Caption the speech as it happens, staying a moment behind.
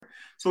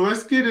So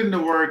let's get into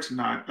the word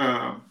tonight.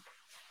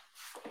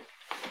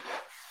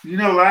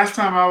 Last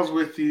time I was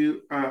with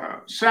you,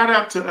 shout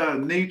out to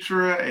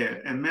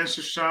Nitra and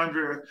Mr.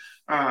 Chandra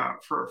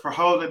for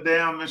holding it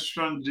down. Mr.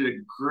 Chandra did a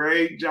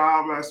great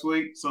job last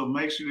week, so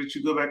make sure that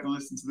you go back and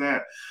listen to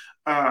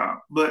that.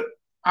 But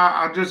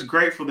I'm just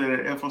grateful that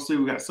at FOC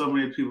we got so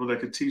many people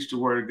that could teach the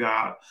Word of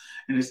God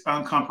and it's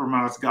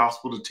uncompromised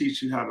gospel to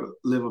teach you how to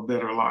live a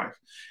better life.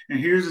 And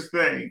here's the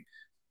thing: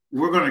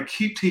 we're going to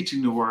keep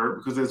teaching the Word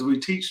because as we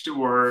teach the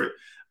Word,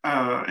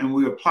 and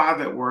we apply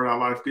that word, our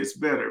life gets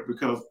better.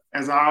 Because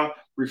as I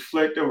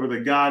reflect over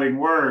the guiding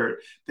word,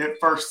 that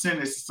first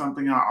sentence is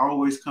something I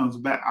always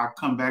come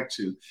back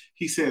to.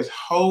 He says,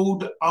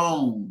 "Hold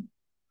on,"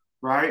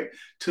 right,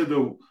 to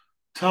the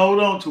hold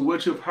on to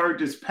what you've heard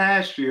this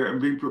past year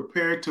and be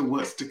prepared to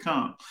what's to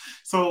come.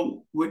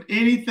 So, with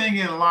anything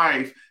in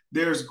life,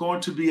 there's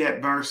going to be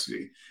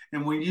adversity.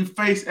 And when you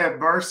face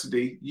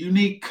adversity, you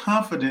need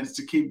confidence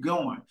to keep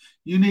going.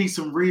 You need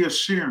some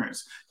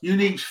reassurance. You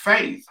need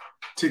faith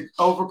to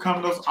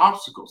overcome those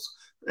obstacles.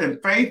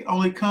 And faith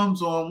only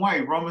comes one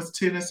way. Romans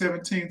 10 and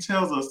 17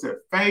 tells us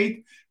that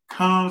faith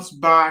comes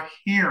by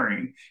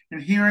hearing,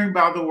 and hearing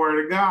by the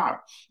word of God.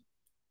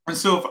 And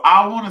so, if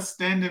I want to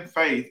stand in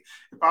faith,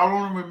 if I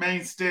want to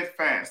remain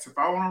steadfast, if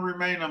I want to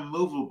remain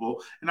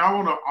unmovable, and I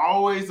want to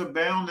always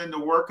abound in the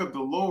work of the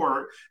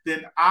Lord,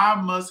 then I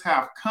must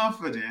have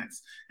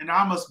confidence and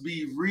I must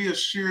be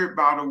reassured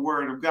by the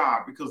word of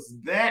God because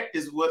that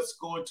is what's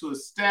going to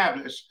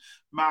establish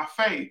my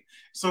faith.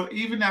 So,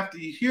 even after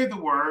you hear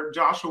the word,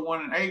 Joshua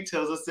 1 and 8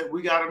 tells us that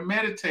we got to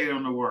meditate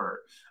on the word.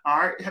 All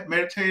right,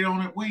 meditate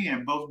on it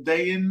when? Both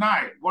day and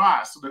night.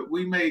 Why? So that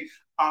we may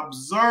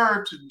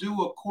observe to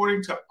do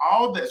according to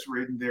all that's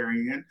written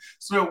therein,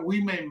 so that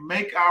we may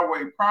make our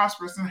way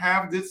prosperous and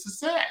have good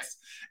success.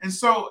 And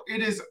so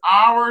it is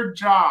our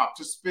job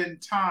to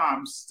spend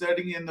time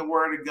studying the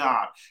Word of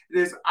God. It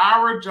is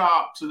our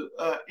job to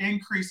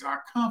increase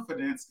our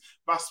confidence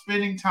by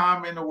spending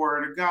time in the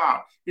Word of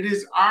God. It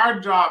is our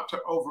job to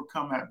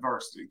overcome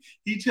adversity.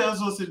 He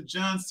tells us in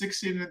John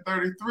 16 and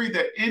 33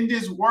 that in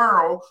this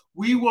world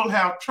we will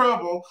have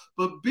trouble,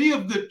 but be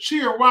of good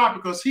cheer. Why?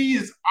 Because He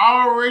has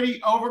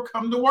already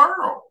overcome the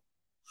world.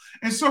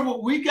 And so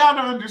what we got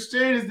to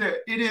understand is that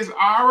it is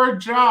our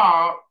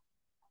job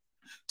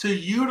to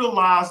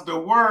utilize the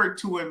word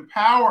to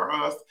empower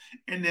us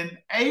and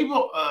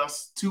enable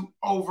us to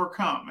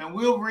overcome. And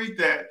we'll read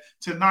that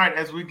tonight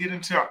as we get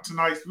into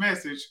tonight's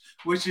message,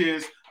 which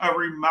is a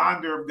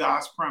reminder of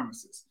God's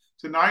promises.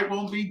 Tonight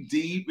won't be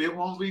deep. It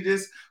won't be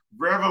this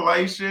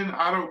revelation,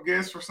 I don't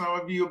guess, for some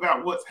of you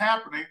about what's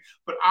happening.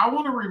 But I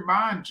want to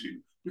remind you,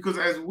 because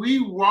as we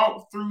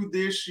walk through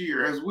this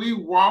year, as we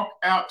walk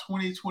out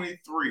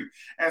 2023,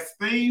 as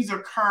things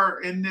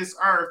occur in this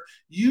earth,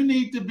 you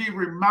need to be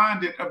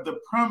reminded of the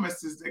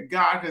promises that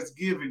God has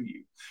given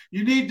you.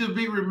 You need to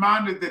be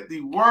reminded that the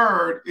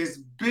word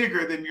is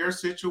bigger than your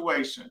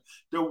situation.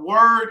 The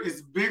word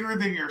is bigger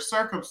than your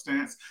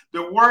circumstance.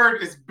 The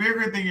word is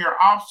bigger than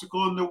your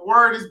obstacle, and the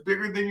word is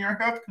bigger than your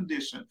health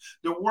condition.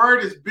 The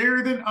word is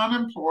bigger than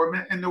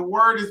unemployment, and the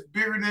word is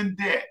bigger than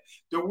debt.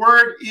 The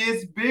word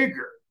is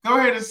bigger. Go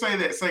ahead and say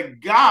that. Say,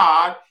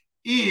 God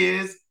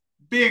is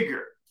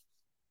bigger.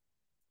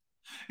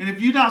 And if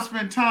you don't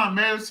spend time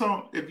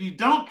meditating, if you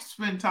don't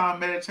spend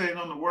time meditating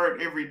on the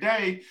word every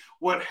day,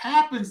 what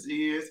happens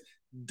is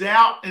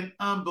doubt and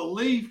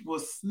unbelief will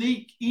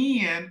sneak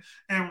in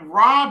and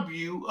rob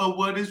you of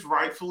what is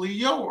rightfully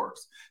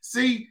yours.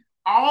 See,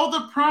 all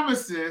the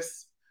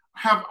promises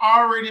have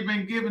already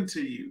been given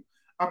to you.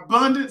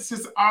 Abundance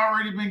has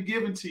already been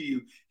given to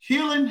you.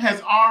 Healing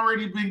has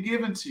already been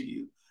given to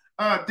you.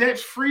 Debt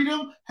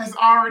freedom has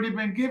already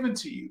been given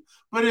to you.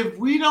 But if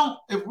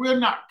we're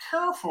not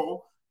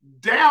careful,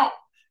 doubt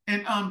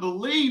and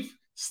unbelief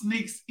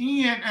sneaks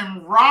in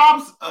and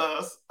robs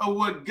us of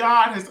what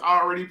God has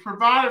already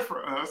provided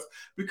for us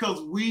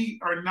because we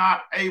are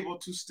not able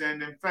to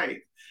stand in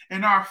faith.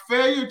 And our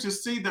failure to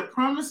see the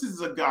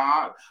promises of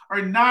God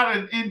are not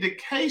an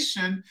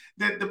indication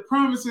that the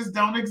promises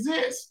don't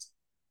exist.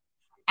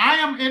 I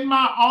am in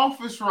my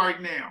office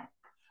right now.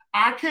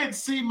 I can't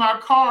see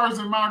my cars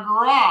in my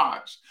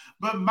garage,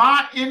 but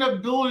my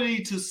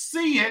inability to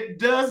see it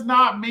does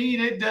not mean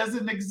it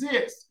doesn't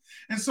exist.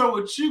 And so,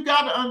 what you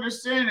got to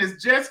understand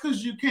is just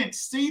because you can't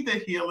see the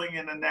healing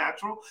in the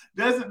natural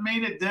doesn't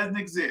mean it doesn't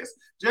exist.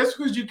 Just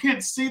because you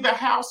can't see the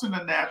house in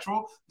the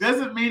natural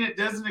doesn't mean it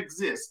doesn't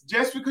exist.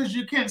 Just because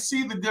you can't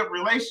see the good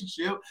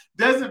relationship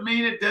doesn't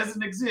mean it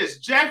doesn't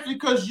exist. Just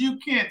because you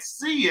can't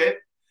see it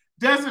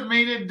doesn't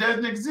mean it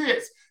doesn't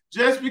exist.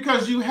 Just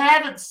because you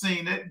haven't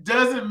seen it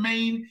doesn't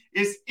mean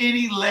it's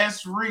any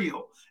less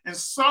real. And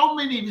so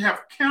many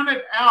have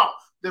counted out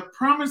the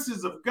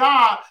promises of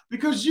God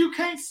because you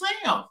can't see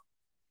them.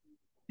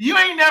 You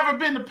ain't never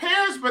been to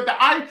Paris, but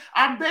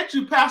I bet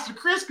you Pastor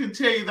Chris can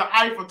tell you the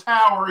Eiffel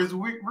Tower is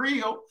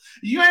real.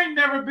 You ain't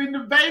never been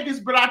to Vegas,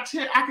 but I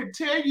can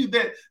tell you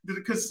that the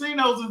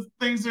casinos and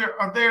things that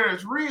are there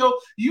is real.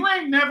 You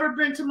ain't never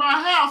been to my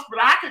house, but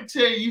I can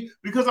tell you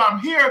because I'm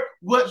here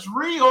what's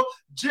real.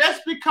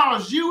 Just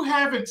because you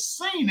haven't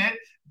seen it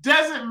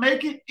doesn't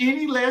make it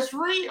any less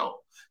real.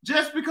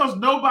 Just because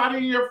nobody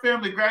in your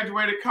family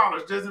graduated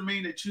college doesn't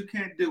mean that you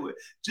can't do it.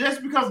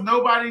 Just because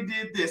nobody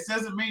did this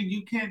doesn't mean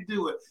you can't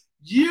do it.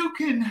 You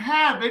can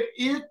have it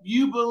if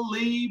you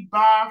believe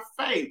by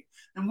faith.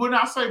 And when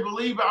I say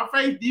believe by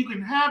faith, you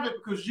can have it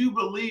because you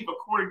believe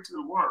according to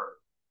the word.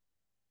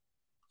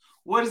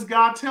 What is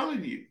God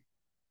telling you?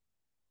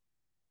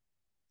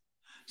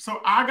 So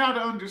I got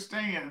to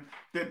understand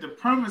that the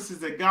promises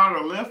that God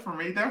are left for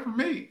me, they're for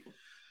me.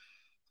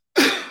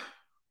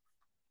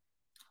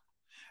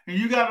 And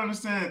you got to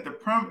understand that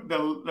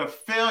the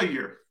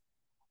failure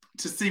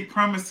to see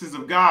promises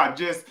of God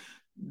just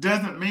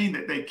doesn't mean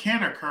that they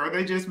can occur.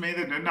 They just mean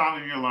that they're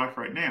not in your life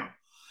right now.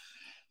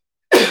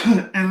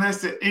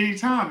 Unless at any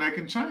time they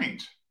can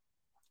change.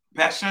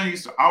 Pastor Sean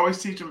used to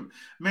always teach a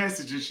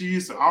message, and she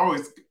used to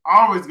always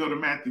go to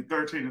Matthew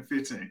 13 and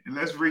 15. And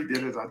let's read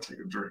that as I take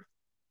a drink.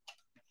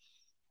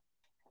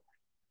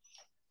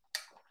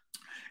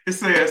 It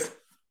says,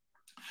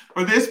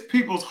 "For this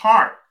people's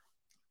heart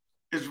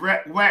is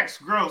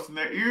waxed gross, and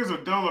their ears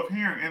are dull of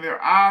hearing, and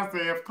their eyes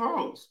they have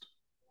closed.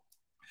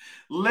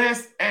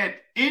 Lest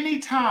at any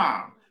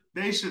time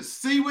they should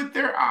see with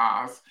their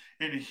eyes,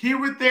 and hear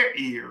with their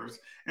ears,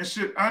 and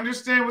should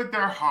understand with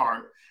their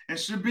heart, and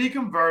should be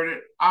converted,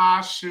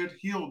 I should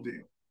heal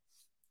them."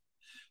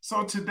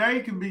 So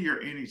today can be your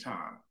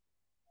anytime.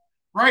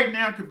 Right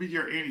now could be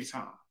your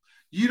anytime.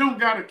 You don't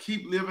got to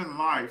keep living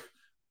life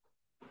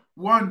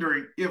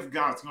wondering if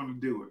God's going to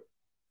do it.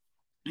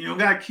 You don't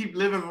got to keep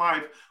living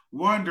life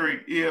wondering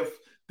if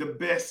the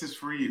best is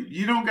for you.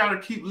 You don't got to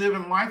keep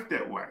living life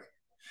that way.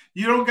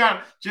 You don't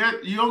got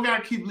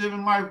to keep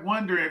living life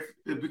wondering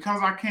if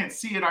because I can't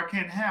see it, I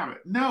can't have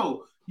it.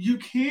 No, you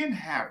can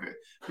have it,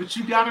 but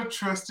you got to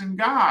trust in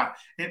God.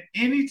 And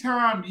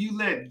anytime you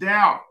let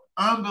doubt,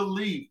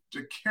 unbelief,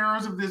 the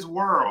cares of this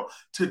world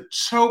to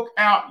choke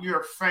out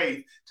your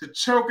faith,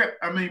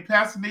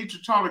 Pastor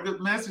Nitra taught a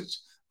good message.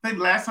 I think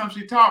last time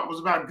she taught was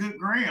about good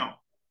ground.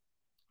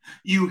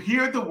 You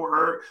hear the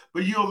word,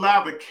 but you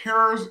allow the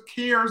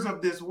cares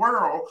of this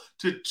world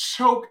to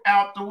choke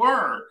out the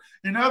word.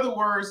 In other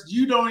words,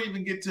 you don't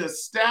even get to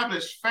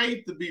establish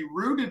faith to be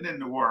rooted in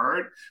the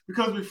word,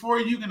 because before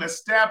you can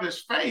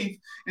establish faith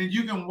and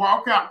you can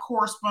walk out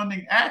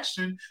corresponding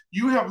action,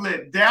 you have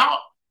let doubt,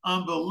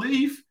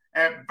 unbelief,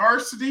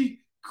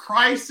 adversity,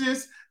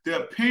 crisis,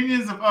 the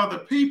opinions of other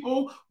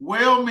people,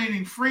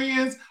 well-meaning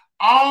friends,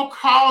 all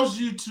cause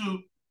you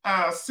to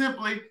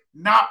simply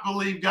not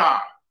believe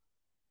God.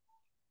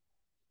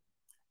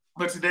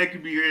 But today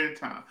could be your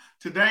anytime.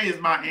 Today is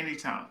my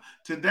anytime.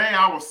 Today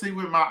I will see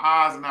with my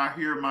eyes and I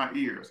hear with my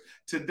ears.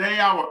 Today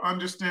I will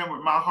understand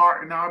with my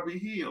heart and I'll be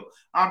healed.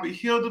 I'll be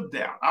healed of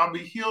doubt. I'll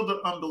be healed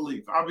of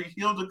unbelief. I'll be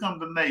healed of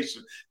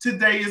condemnation.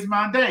 Today is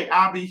my day.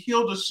 I'll be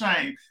healed of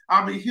shame.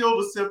 I'll be healed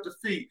of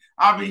self-defeat.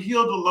 I'll be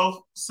healed of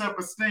low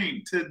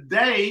self-esteem.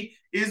 Today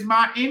is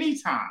my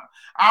anytime.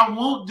 I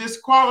won't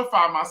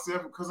disqualify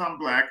myself because I'm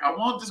black. I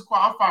won't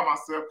disqualify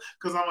myself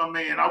because I'm a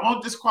man. I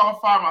won't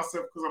disqualify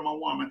myself because I'm a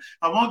woman.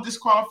 I won't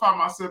disqualify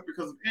myself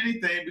because of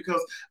anything,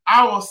 because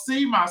I will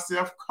see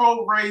myself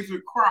co-raised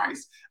with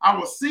Christ. I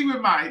will see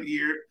with my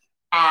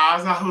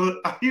eyes,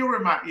 I hear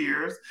with my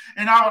ears,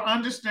 and I will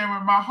understand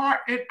with my heart,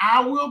 and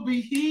I will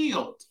be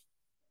healed.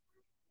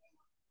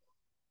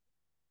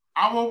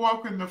 I will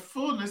walk in the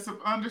fullness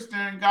of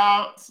understanding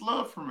God's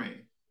love for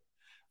me.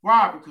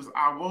 Why? Because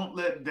I won't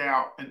let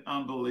doubt and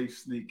unbelief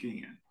sneak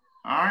in.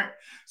 All right.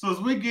 So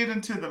as we get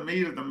into the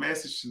meat of the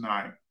message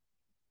tonight,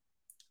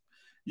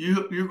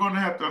 you're going to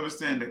have to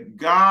understand that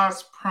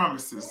God's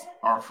promises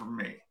are for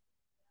me.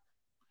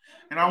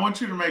 And I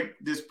want you to make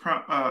this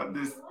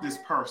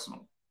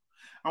personal.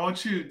 I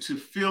want you to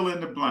fill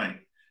in the blank.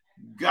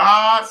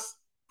 God's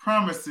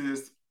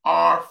promises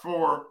are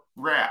for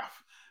Raph.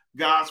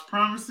 God's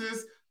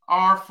promises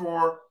are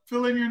for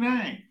fill in your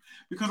name.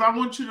 Because I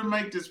want you to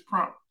make this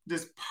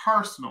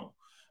personal,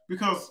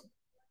 because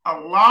a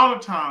lot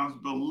of times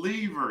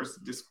believers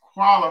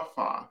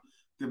disqualify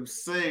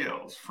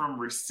themselves from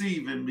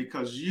receiving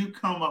because you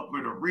come up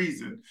with a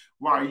reason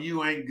why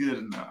you ain't good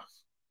enough.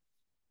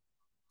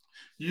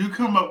 You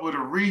come up with a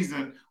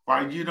reason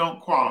why you don't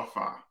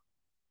qualify.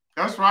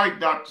 That's right,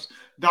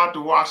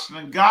 Dr.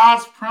 Washington.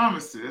 God's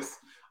promises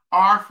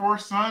are for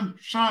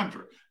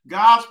Chandra.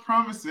 God's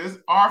promises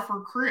are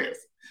for Chris.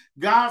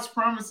 God's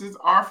promises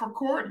are for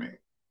Courtney,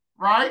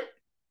 right?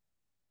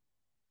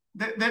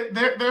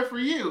 They're for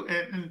you.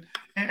 And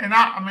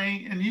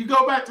you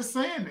go back to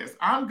saying this.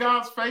 I'm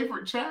God's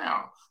favorite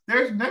child.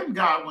 There's nothing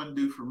God wouldn't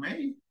do for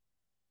me.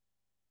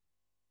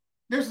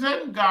 There's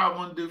nothing God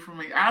won't do for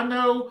me. I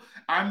know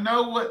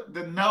what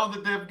the no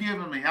that they've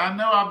given me. I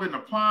know I've been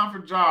applying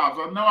for jobs.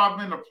 I know I've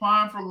been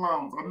applying for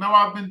loans. I know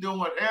I've been doing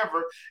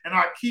whatever, and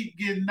I keep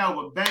getting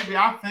no. But baby,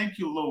 I thank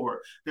you, Lord,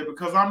 that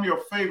because I'm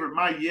your favorite,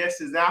 my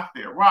yes is out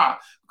there. Why?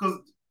 Because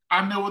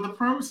I know what the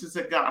promises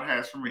that God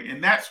has for me.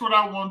 And that's what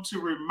I want to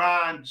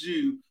remind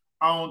you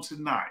on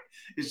tonight.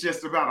 It's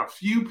just about a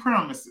few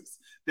promises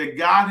that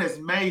God has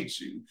made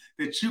you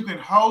that you can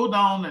hold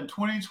on in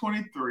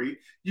 2023,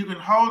 you can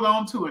hold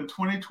on to in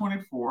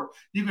 2024,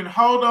 you can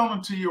hold on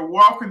until you're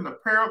walking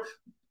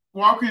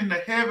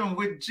into heaven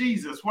with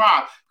Jesus.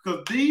 Why?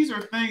 Because these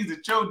are things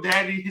that your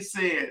daddy has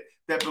said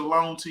that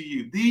belong to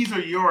you. These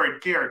are your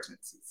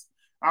inheritances.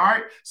 All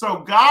right. So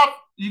God,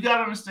 you got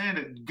to understand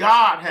that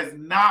God has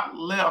not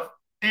left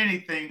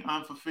anything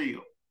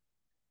unfulfilled.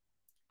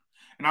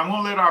 And I'm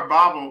going to let our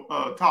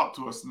Bible talk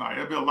to us tonight.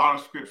 There'll be a lot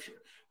of scripture.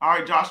 All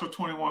right, Joshua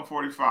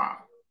 21:45.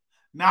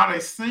 Not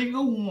a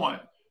single one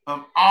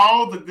of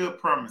all the good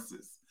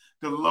promises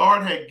the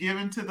Lord had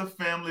given to the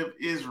family of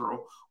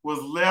Israel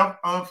was left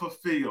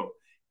unfulfilled.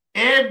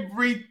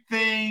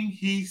 Everything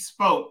he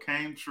spoke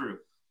came true.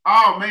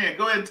 Oh man,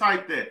 go ahead and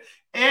type that.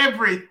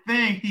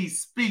 Everything he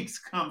speaks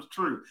comes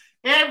true.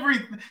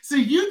 Everything.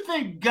 See, you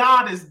think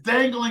God is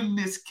dangling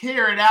this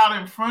carrot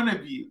out in front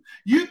of you.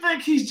 You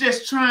think he's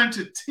just trying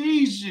to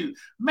tease you.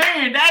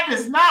 Man, that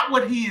is not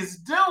what he is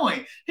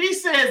doing. He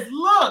says,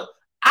 look,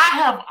 I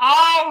have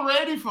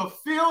already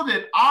fulfilled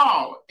it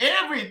all.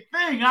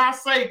 Everything I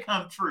say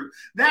come true.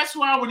 That's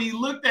why when he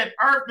looked at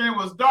earth and it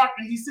was dark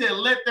and he said,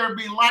 let there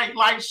be light,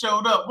 light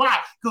showed up. Why?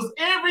 Because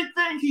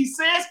everything he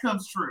says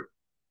comes true.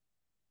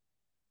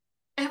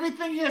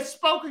 Everything he has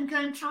spoken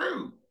came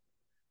true.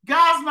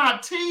 God's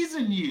not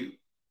teasing you.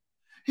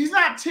 He's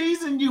not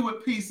teasing you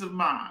with peace of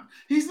mind.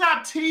 He's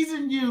not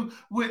teasing you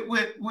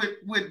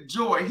with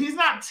joy. He's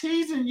not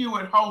teasing you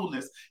with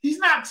wholeness. He's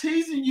not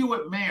teasing you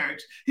with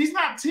marriage. He's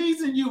not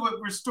teasing you with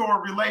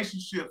restored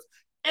relationships.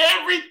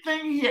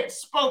 Everything he had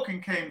spoken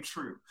came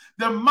true.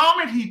 The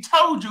moment he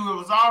told you, it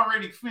was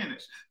already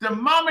finished. The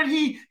moment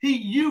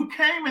you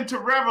came into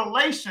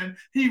revelation,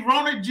 he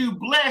wanted you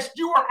blessed.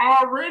 You are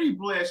already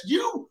blessed.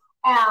 You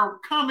are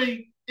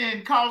coming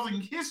and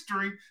causing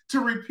history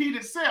to repeat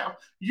itself.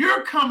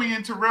 You're coming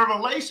into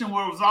revelation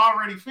where it was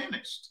already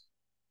finished.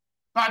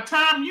 By the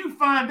time you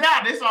find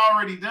out, it's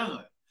already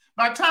done.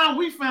 By the time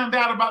we found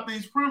out about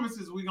these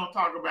promises we're going to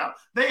talk about,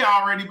 they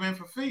already been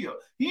fulfilled.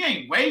 He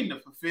ain't waiting to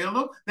fulfill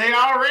them. They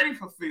already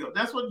fulfilled.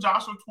 That's what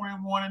Joshua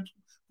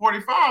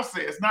 21:45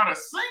 says. Not a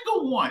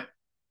single one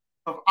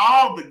of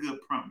all the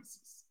good promises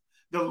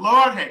the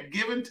Lord had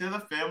given to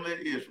the family of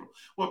Israel.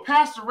 Well,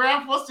 Pastor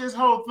Ralph, what's this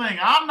whole thing?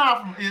 I'm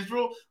not from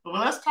Israel, but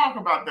let's talk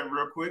about that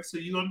real quick so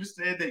you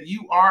understand that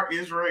you are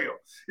Israel.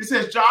 It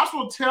says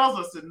Joshua tells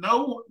us that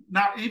no,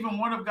 not even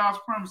one of God's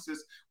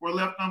promises were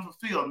left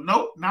unfulfilled.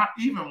 Nope, not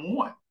even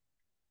one.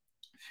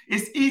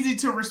 It's easy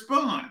to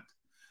respond.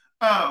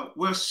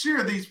 Well,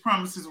 sure, these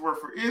promises were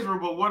for Israel,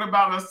 but what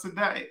about us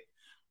today?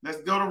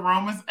 Let's go to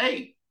Romans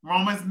 8.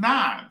 Romans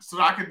 9,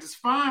 so I can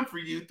define for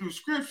you through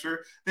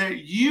scripture that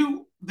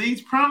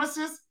these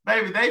promises,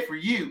 baby, they for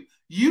you.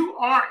 You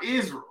are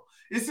Israel.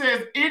 It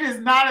says it is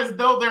not as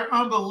though their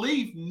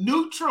unbelief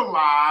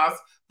neutralized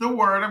the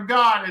word of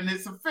God and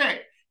its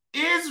effect.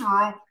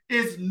 Israel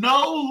is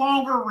no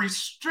longer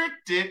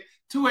restricted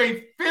to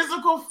a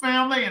physical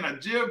family in a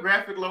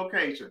geographic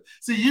location.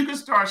 So you can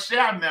start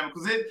shouting them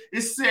because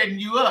it's setting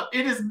you up.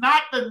 It is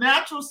not the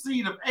natural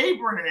seed of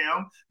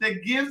Abraham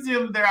that gives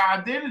them their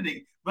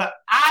identity, but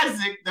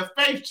Isaac, the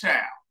faith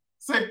child.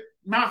 So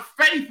my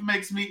faith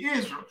makes me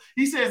Israel.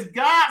 He says,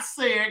 God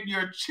said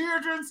your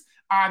children's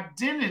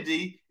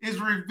identity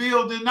is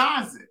revealed in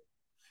Isaac.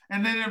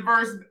 And then in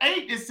verse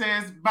 8, it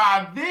says,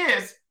 by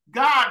this,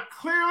 God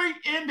clearly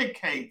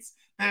indicates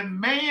that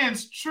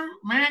mankind's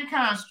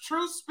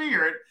true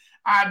spirit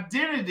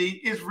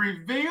identity is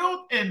revealed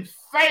in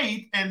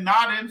faith and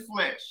not in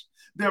flesh.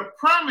 The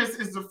promise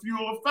is the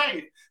fuel of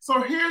faith.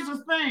 So here's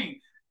the thing.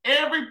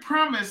 Every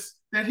promise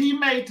that he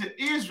made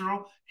to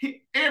Israel,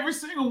 every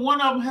single one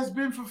of them has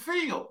been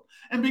fulfilled.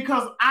 And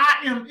because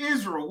I am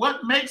Israel,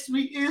 what makes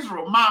me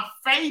Israel? My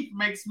faith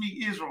makes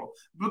me Israel.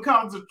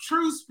 Because the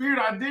true spirit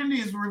identity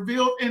is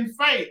revealed in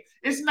faith.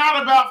 It's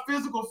not about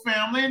physical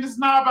family and it's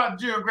not about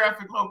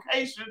geographic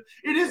location.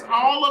 It is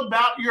all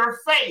about your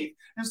faith.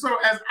 And so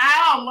as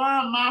I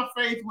align my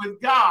faith with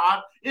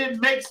God,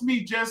 it makes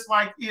me just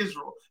like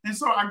Israel. And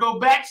so I go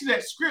back to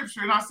that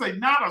scripture and I say,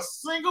 not a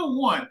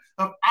single one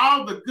of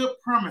all the good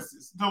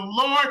promises the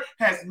Lord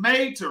has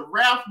made to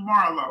Ralph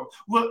Marlowe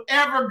will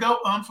ever go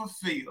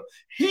unfulfilled.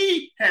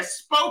 He has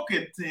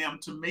spoken them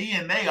to me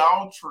and they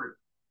all true.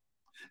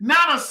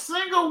 Not a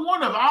single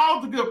one of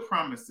all the good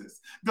promises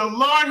the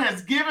Lord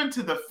has given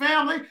to the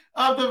family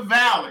of the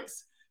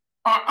valleys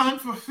are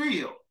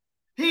unfulfilled.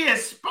 He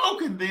has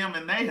spoken them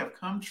and they have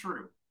come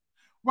true.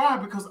 Why?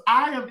 Because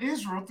I am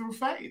Israel through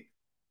faith.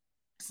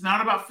 It's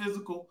not about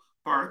physical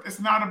birth. It's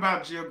not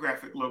about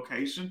geographic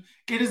location.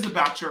 It is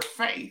about your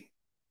faith.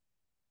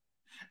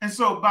 And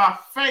so by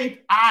faith,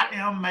 I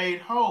am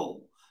made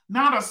whole.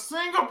 Not a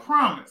single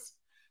promise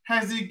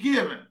has he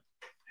given,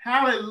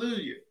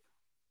 hallelujah,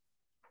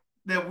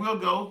 that will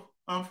go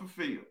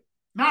unfulfilled.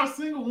 Not a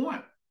single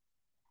one.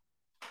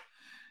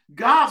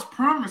 God's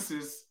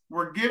promises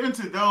were given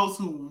to those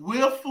who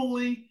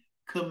willfully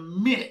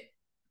commit.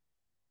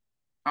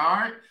 All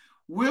right?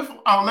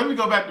 Let me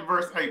go back to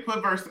verse 8.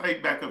 Put verse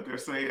 8 back up there.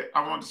 Say it.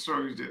 I want to show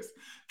you this.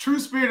 True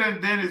spirit and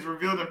identity is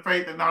revealed in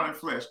faith and not in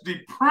flesh. The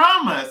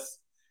promise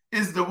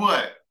is the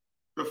what?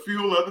 The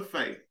fuel of the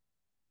faith.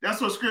 That's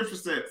what scripture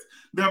says.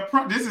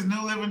 This is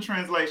New Living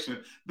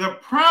Translation. The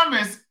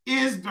promise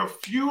is the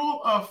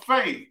fuel of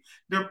faith.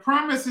 The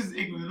promises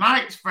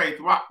ignites faith.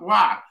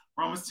 Why?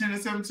 Romans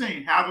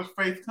 10:17. How does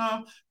faith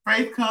come?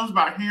 Faith comes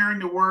by hearing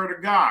the word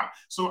of God.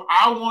 So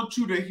I want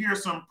you to hear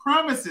some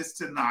promises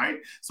tonight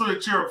so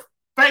that your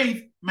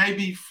faith may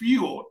be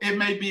fueled. It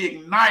may be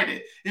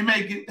ignited. It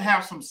may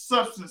have some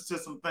substance to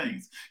some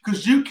things.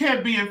 Because you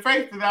can't be in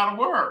faith without a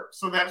word.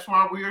 So that's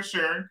why we are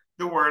sharing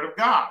the word of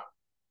God.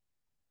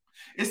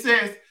 It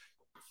says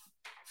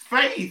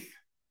faith,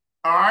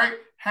 all right,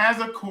 has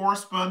a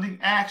corresponding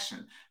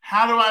action.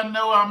 How do I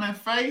know I'm in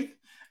faith?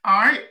 All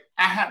right,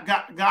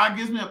 God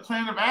gives me a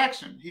plan of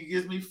action. He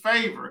gives me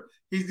favor.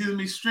 He gives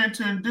me strength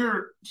to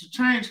endure to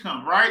change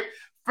come, right?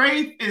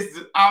 Faith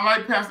is, I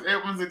like Pastor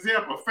Edwin's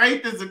example.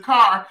 Faith is a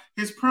car.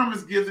 His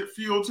promise gives it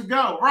fuel to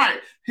go, right?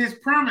 His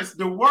promise,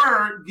 the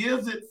word,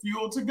 gives it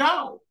fuel to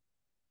go.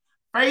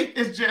 Faith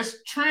is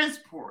just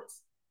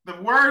transports. The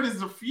word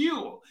is the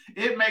fuel.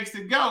 It makes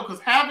it go,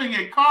 because having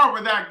a car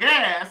without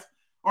gas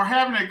or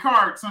having a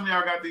car, some of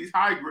y'all got these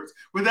hybrids,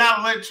 without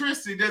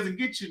electricity doesn't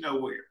get you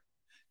nowhere.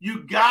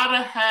 You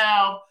gotta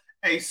have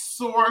a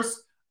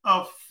source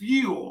of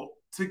fuel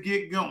to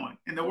get going.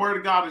 And the word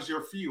of God is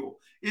your fuel.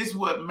 It's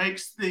what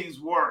makes things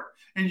work.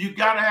 And you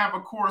got to have a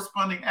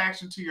corresponding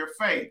action to your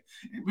faith,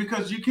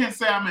 because you can't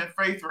say I'm in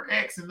faith for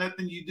X and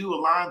nothing you do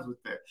aligns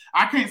with that.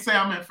 I can't say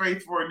I'm in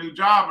faith for a new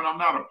job and I'm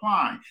not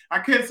applying. I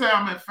can't say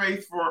I'm in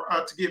faith for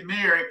to get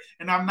married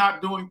and I'm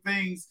not doing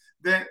things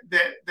that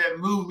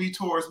move me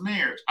towards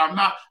marriage.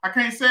 I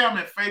can't say I'm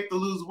in faith to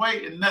lose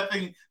weight and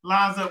nothing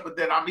lines up with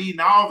that. I'm eating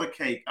all the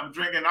cake. I'm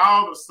drinking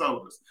all the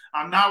sodas.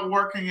 I'm not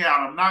working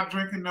out. I'm not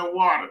drinking no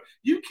water.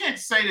 You can't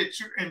say that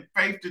you're in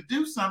faith to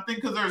do something,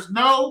 because there's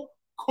no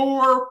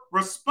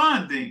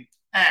corresponding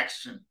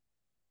action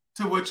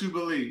to what you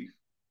believe.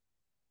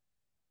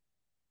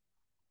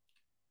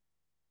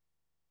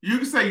 You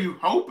can say you're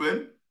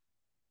hoping.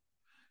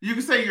 You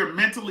can say you're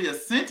mentally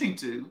assenting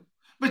to,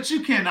 but you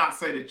cannot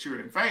say that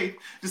you're in faith.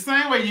 The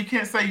same way you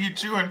can't say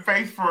that you're in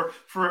faith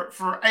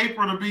for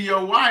April to be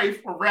your wife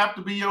or Rap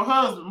to be your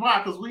husband.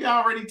 Why? Because we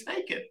already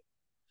take it.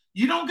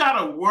 You don't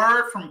got a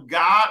word from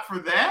God for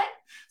that.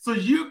 So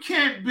you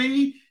can't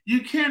be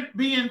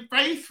in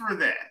faith for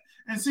that.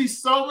 And see,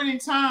 so many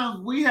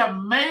times we have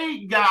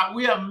made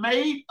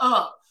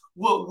up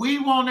what we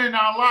want in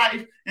our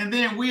life, and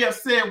then we have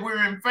said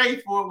we're in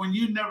faith for it when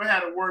you never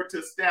had a word to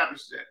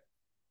establish that.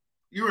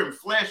 You're in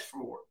flesh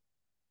for it.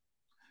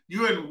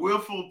 You're in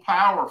willful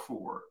power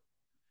for it.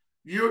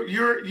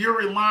 You're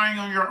relying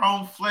on your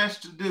own flesh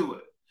to do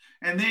it.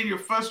 And then you're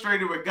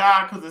frustrated with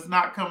God because it's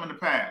not coming to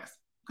pass,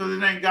 because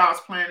it ain't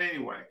God's plan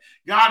anyway.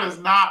 God is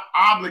not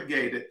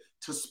obligated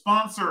to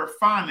sponsor or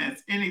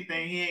finance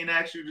anything he ain't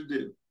asked you to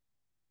do.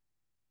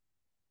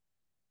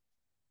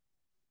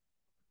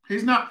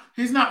 He's not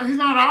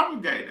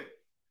obligated.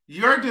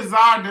 Your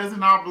desire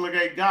doesn't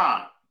obligate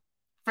God.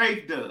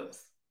 Faith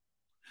does.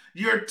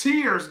 Your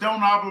tears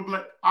don't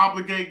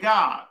obligate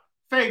God.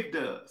 Faith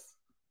does.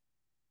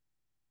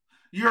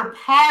 Your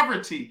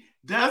poverty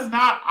does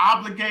not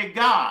obligate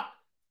God.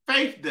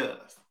 Faith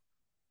does.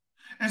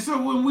 And so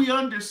when we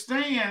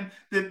understand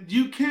that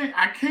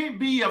I can't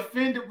be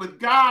offended with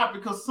God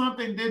because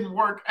something didn't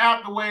work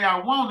out the way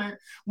I wanted,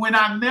 when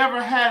I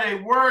never had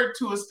a word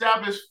to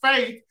establish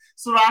faith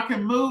so that I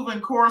can move in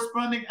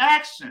corresponding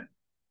action.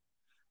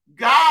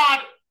 God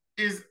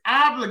is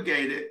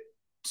obligated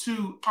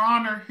to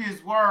honor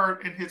his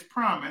word and his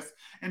promise.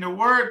 And the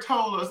word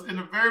told us in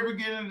the very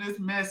beginning of this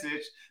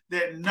message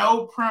that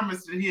no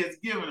promise that he has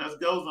given us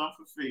goes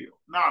unfulfilled.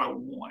 Not a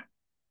one.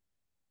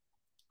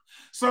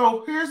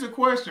 So here's the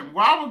question.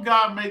 Why would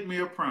God make me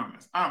a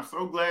promise? I'm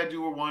so glad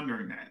you were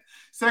wondering that.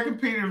 2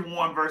 Peter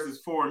 1 verses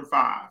 4 and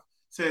 5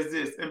 says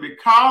this, and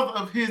because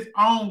of his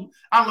own,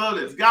 I love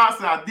this. God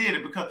said I did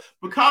it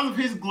because of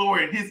his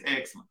glory and his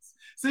excellence.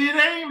 See, it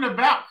ain't even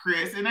about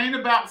Chris. It ain't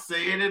about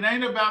Sid. It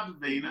ain't about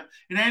Davina.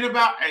 It ain't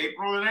about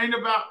April. It ain't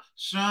about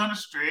Sean or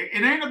Strick.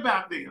 It ain't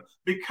about them.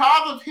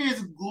 Because of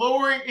his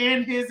glory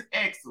and his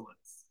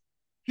excellence,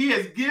 he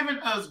has given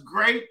us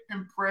great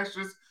and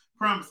precious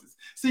promises.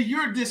 See,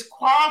 you're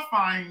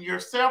disqualifying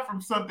yourself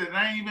from something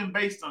that ain't even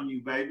based on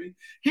you, baby.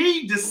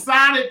 He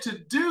decided to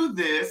do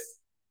this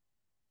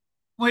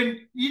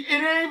when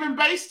it ain't even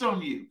based on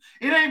you.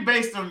 It ain't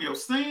based on your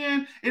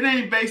sin. It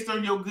ain't based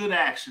on your good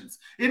actions.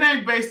 It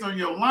ain't based on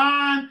your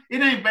lying.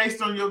 It ain't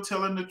based on your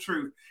telling the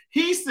truth.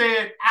 He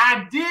said,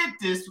 I did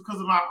this because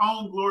of my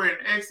own glory and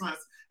excellence,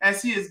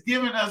 as he has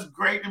given us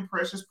great and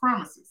precious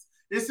promises.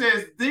 It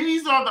says,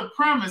 these are the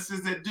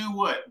promises that do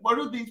what? What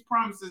do these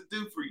promises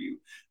do for you?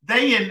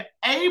 They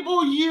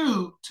enable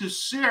you to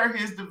share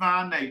his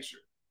divine nature.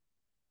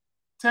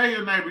 Tell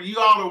your neighbor, you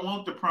ought to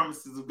want the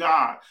promises of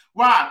God.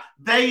 Why?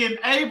 They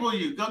enable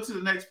you. Go to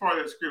the next part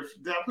of the scripture.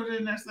 Did I put it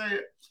in there? Say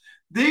it.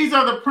 These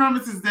are the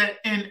promises that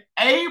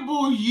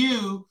enable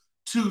you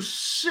to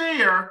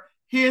share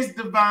his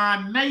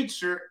divine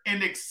nature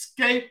and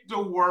escape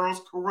the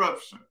world's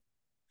corruption.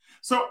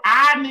 So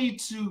I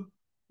need to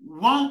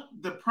want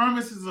the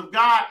promises of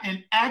God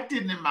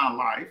enacted in my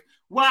life.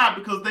 Why?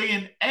 Because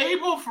they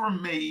enable for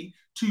me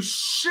to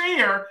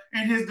share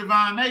in his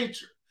divine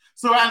nature.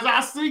 So as I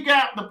seek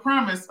out the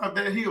promise of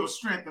that he will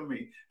strengthen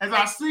me, as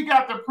I seek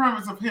out the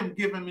promise of him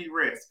giving me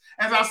rest,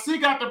 as I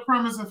seek out the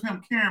promise of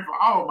him caring for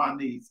all my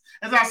needs,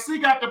 as I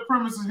seek out the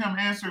promise of him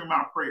answering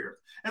my prayers,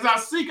 as I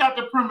seek out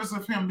the promise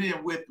of him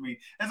being with me,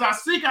 as I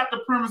seek out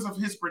the promise of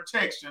his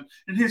protection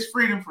and his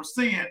freedom from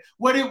sin,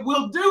 what it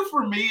will do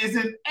for me is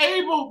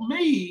enable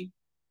me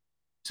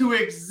to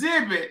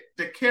exhibit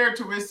the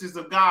characteristics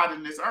of God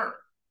in this earth.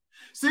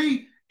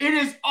 See, it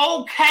is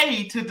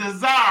okay to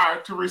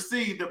desire to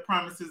receive the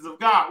promises of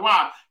God.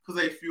 Why?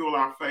 Because they fuel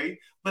our faith,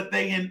 but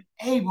they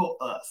enable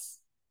us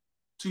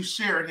to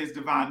share in his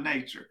divine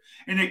nature.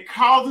 And it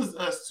causes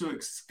us to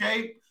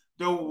escape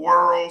the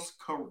world's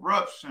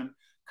corruption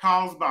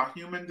caused by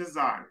human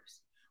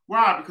desires.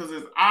 Why? Because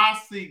as I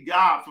see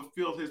God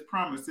fulfill his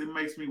promise, it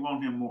makes me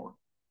want him more.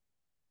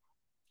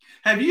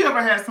 Have you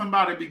ever had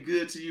somebody be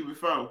good to you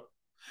before?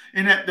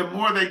 And that the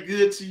more they're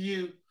good to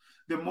you,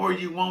 the more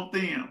you want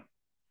them.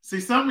 See,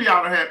 some of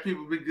y'all have had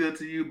people be good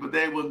to you, but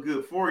they weren't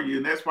good for you.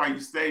 And that's why you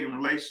stayed in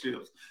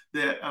relationships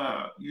that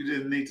you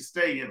didn't need to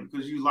stay in,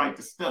 because you like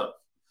the stuff.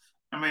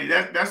 I mean,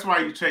 that's why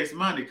you chase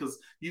money, because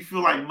you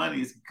feel like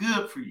money is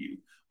good for you,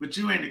 but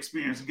you ain't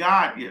experienced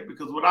God yet.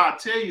 Because what I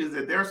tell you is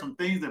that there are some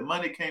things that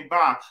money can't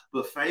buy,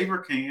 but favor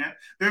can.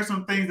 There's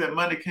some things that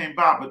money can't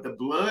buy, but the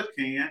blood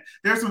can.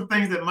 There's some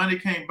things that money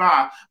can't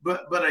buy,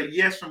 but a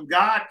yes from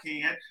God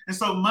can. And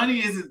so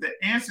money isn't the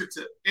answer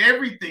to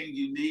everything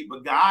you need,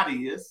 but God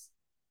is.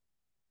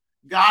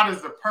 God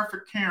is the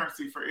perfect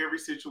currency for every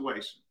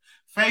situation.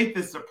 Faith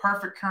is the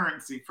perfect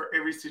currency for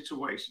every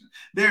situation.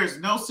 There is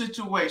no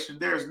situation,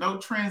 there is no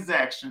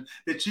transaction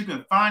that you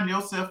can find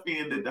yourself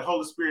in that the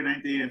Holy Spirit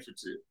ain't the answer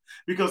to.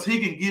 Because he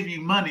can give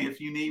you money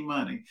if you need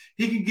money.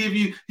 He can give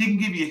you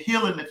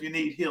healing if you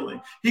need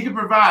healing. He can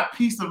provide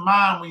peace of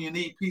mind when you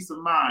need peace of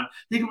mind.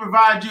 He can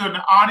provide you an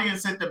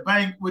audience at the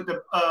bank with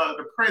the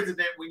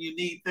president when you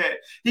need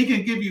that. He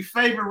can give you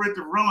favor with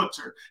the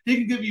realtor. He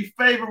can give you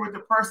favor with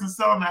the person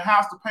selling the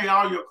house to pay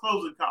all your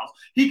closing costs.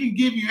 He can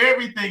give you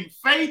everything.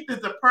 Faith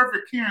is the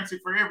perfect currency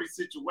for every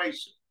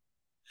situation.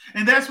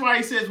 And that's why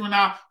he says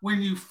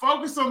when you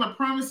focus on the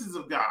promises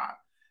of God,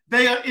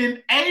 they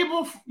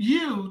enable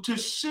you to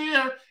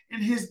share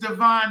in his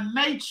divine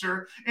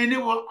nature, and it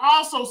will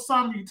also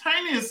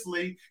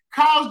simultaneously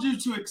cause you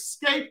to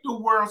escape the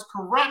world's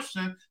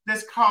corruption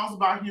that's caused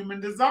by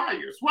human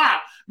desires. Why?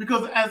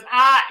 Because as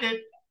I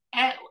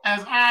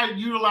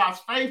utilize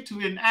faith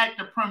to enact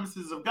the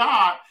promises of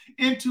God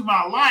into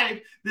my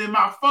life, then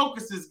my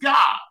focus is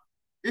God.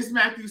 It's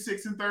Matthew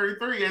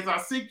 6:33. As I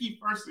seek ye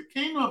first the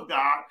kingdom of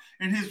God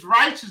and his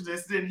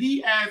righteousness, then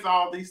he adds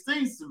all these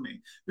things to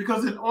me.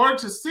 Because in order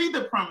to see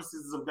the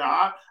promises of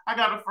God, I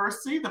got to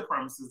first see the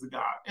promises of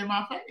God in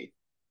my faith,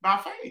 by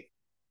faith.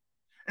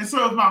 And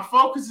so if my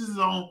focus is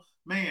on,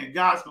 man,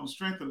 God's going to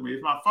strengthen me.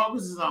 If my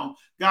focus is on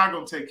God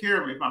going to take care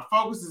of me, if my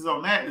focus is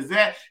on that,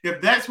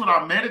 if that's what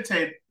I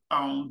meditate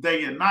on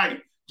day and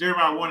night,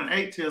 Jeremiah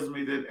 1:8 tells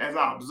me that as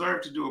I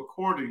observe to do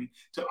according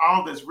to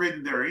all that's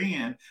written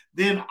therein,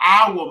 then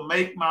I will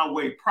make my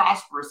way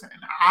prosperous and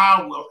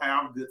I will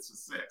have good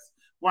success.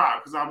 Why?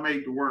 Because I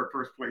made the word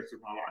first place in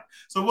my life.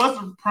 So what's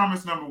the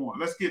promise number one?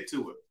 Let's get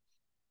to it.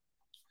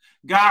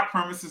 God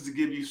promises to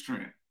give you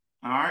strength.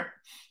 All right.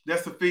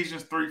 That's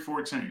Ephesians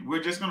 3:14.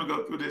 We're just going to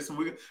go through this,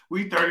 and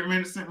we 30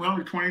 minutes in, we're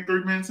only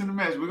 23 minutes in the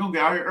message. We're going to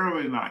get out here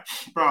early tonight,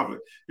 probably.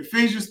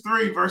 Ephesians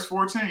 3, verse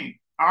 14.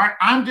 All right,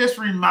 I'm just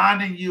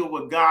reminding you of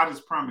what God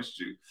has promised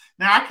you.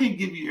 Now, I can't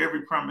give you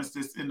every promise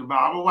that's in the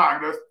Bible. Why?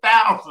 There's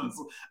thousands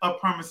of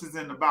promises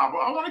in the Bible.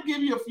 I want to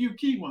give you a few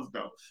key ones,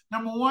 though.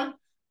 Number one,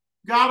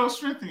 God will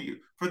strengthen you.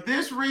 For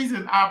this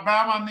reason, I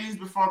bow my knees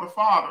before the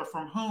Father,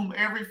 from whom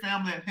every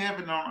family in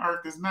heaven and on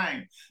earth is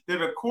named,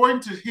 that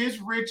according to his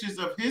riches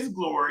of his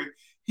glory,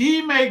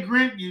 he may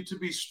grant you to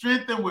be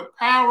strengthened with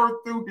power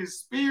through his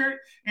Spirit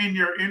in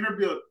your inner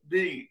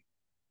being.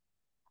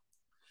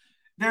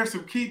 There are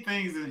some key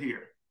things in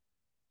here.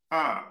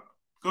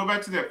 Go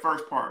back to that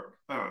first part.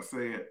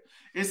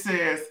 It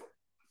says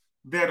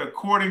that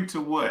according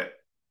to what?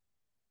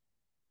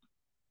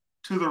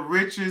 To the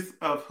riches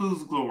of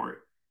whose glory?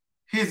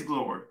 His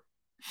glory.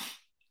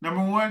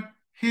 Number one,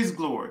 his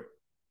glory.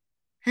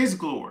 His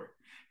glory.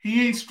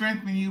 He ain't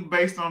strengthening you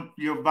based on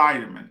your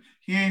vitamin.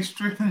 He ain't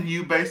strengthening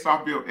you based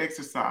off your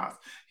exercise.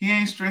 He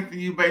ain't strengthening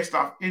you based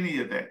off any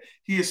of that.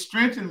 He is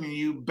strengthening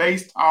you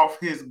based off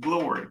his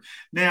glory.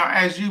 Now,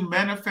 as you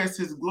manifest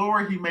his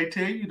glory, he may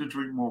tell you to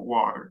drink more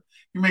water.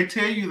 He may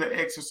tell you to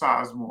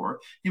exercise more.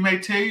 He may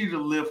tell you to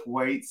lift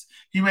weights.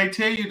 He may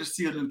tell you to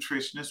see a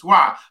nutritionist.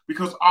 Why?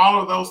 Because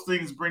all of those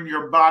things bring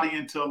your body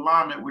into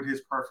alignment with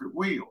his perfect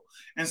will.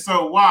 And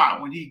so why?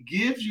 When he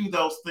gives you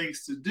those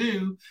things to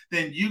do,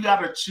 then you got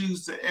to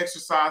choose to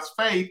exercise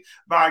faith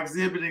by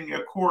exhibiting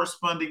a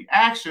corresponding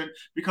action,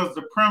 because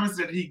the promise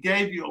that he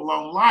gave you a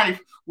long life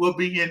will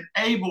be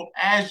enabled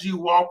as you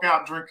walk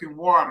out drinking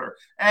water,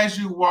 as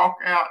you walk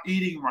out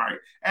eating right,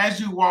 as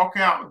you walk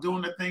out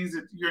doing the things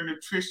that your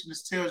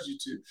nutritionist tells you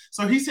to.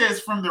 So he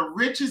says, from the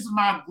riches of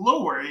my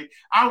glory,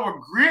 I will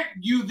grant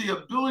you the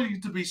ability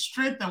to be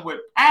strengthened with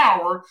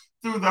power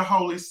through the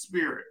Holy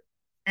Spirit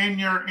in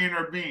your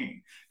inner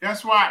being.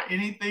 That's why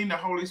anything the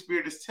Holy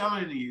Spirit is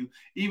telling you,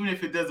 even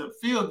if it doesn't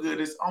feel good,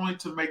 it's only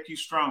to make you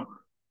stronger.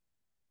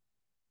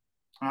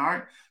 All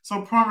right.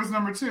 So promise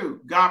number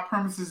 2, God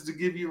promises to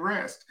give you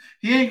rest.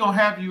 He ain't gonna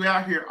have you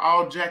out here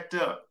all jacked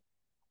up.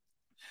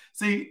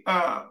 See,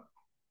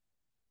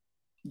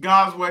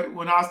 God's way,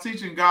 when I was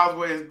teaching God's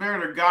way is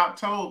better, God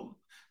told,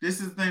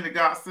 this is the thing that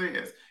God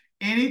says,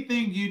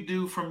 anything you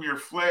do from your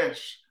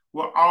flesh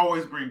will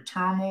always bring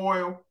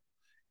turmoil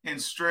and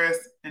stress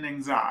and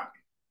anxiety.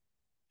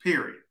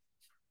 Period.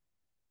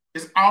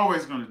 It's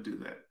always going to do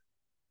that.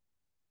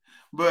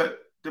 But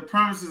the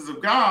promises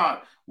of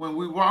God, when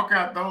we walk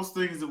out those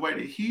things the way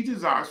that he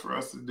desires for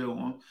us to do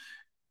them,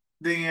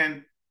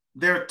 then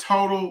they're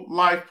total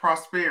life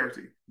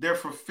prosperity. They're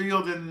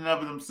fulfilled in and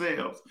of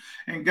themselves.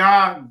 And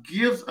God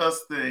gives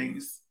us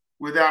things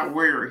without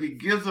worry. He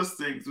gives us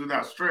things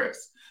without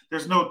stress.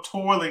 There's no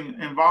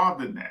toiling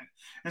involved in that.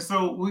 And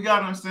so we got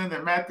to understand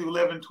that Matthew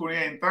 11,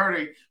 28 and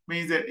 30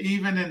 means that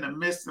even in the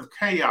midst of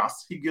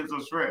chaos, he gives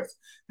us rest.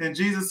 Then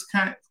Jesus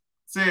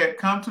said,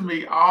 come to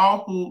me,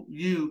 all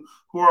who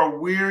are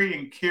weary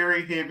and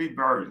carry heavy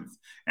burdens,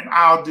 and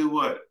I'll do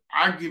what?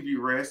 I give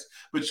you rest.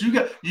 But you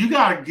got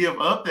to give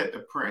up that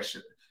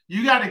depression.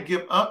 You got to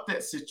give up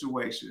that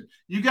situation.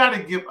 You got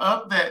to give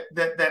up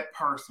that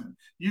person.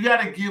 You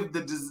got to give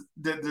the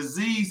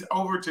disease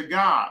over to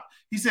God.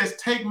 He says,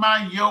 take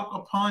my yoke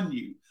upon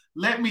you.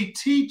 Let me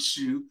teach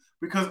you,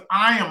 because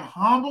I am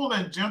humble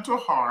and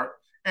gentle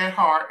at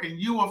heart,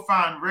 and you will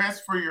find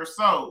rest for your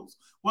souls.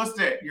 What's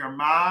that? Your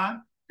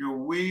mind, your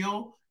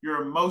will,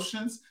 your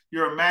emotions,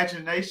 your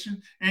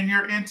imagination, and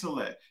your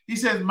intellect. He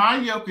says, my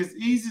yoke is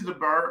easy to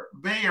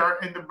bear,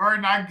 and the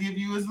burden I give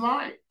you is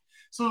light.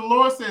 So the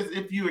Lord says,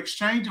 if you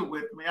exchange it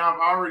with me, I've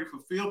already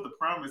fulfilled the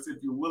promise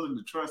if you're willing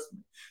to trust me.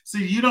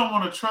 See, you don't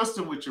want to trust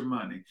him with your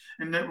money.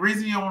 And the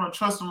reason you don't want to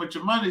trust him with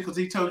your money is because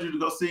he told you to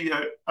go see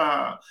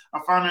a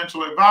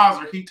financial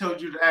advisor. He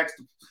told you to ask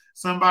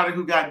somebody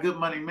who got good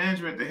money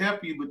management to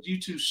help you, but you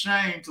too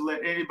ashamed to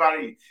let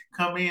anybody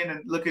come in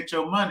and look at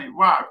your money.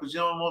 Why? Because you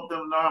don't want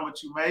them to know how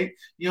much you make.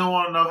 You don't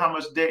want to know how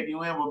much debt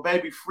you in. Well,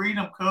 baby,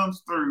 freedom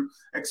comes through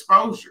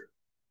exposure.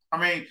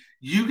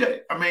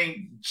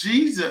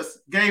 Jesus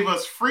gave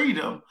us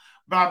freedom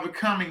by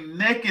becoming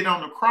naked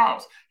on the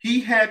cross. He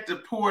had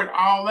to pour it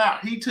all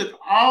out. He took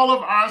all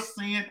of our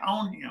sin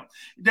on him.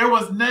 There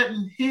was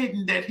nothing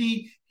hidden that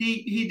he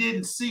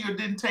didn't see or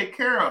didn't take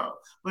care of.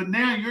 But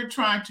now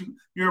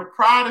your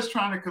pride is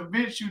trying to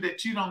convince you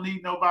that you don't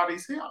need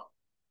nobody's help.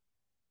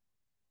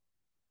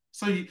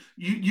 So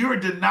you're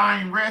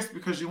denying rest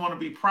because you want to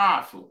be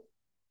prideful.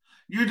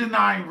 You're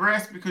denying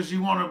rest because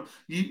you don't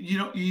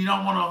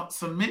want to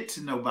submit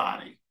to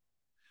nobody.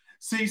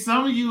 See,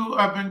 some of you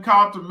have been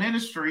called to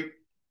ministry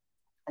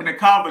and they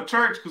call the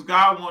church because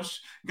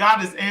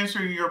God is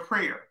answering your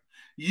prayer.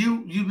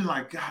 You've been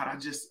like,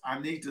 God, I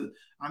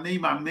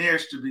need my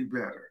marriage to be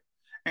better.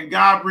 And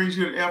God brings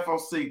you to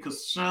FOC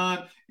because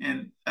Sean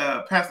and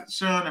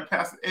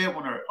Pastor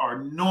Edwin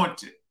are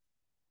anointed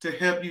to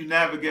help you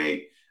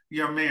navigate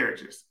your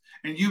marriages.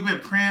 And you've been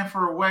praying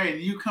for a way,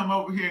 and you come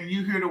over here and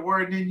you hear the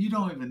word, and then you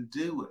don't even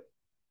do it.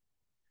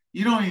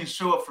 You don't even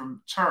show up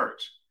from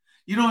church.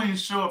 You don't even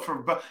show up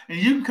and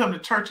you can come to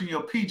church in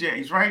your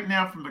PJs right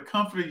now from the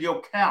comfort of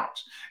your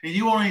couch, and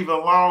you won't even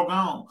log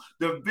on.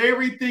 The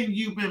very thing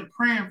you've been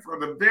praying for,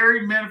 the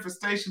very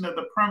manifestation of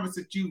the promise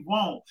that you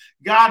want,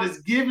 God has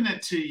given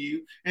it to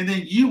you, and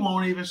then you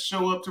won't even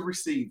show up to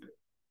receive it.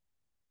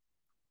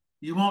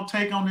 You won't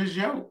take on his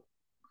yoke.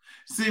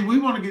 See, we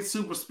want to get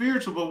super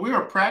spiritual, but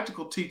we're a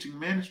practical teaching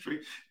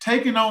ministry.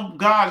 Taking on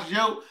God's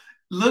yoke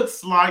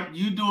looks like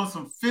you doing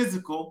some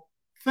physical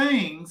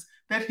things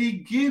that he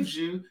gives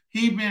you,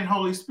 he being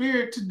Holy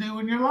Spirit, to do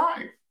in your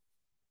life.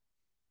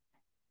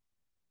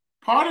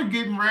 Part of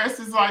getting rest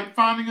is like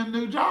finding a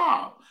new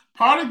job.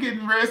 Part of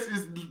getting rest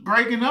is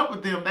breaking up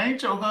with them. They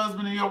ain't your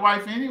husband and your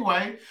wife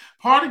anyway.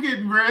 Part of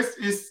getting rest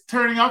is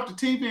turning off the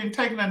TV and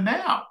taking a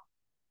nap.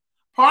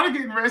 Part of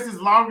getting rest is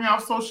logging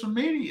off social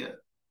media.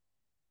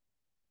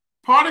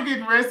 Part of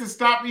getting rest is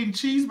stop eating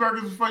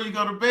cheeseburgers before you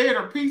go to bed,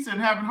 or pizza,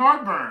 and having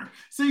heartburn.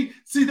 See,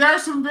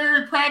 there's some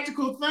very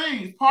practical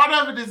things. Part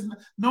of it is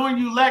knowing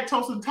you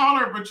lactose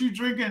intolerant, but you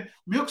drinking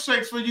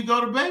milkshakes before you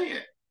go to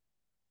bed.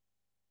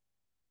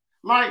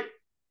 Like,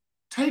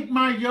 take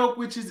my yoke,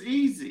 which is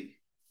easy.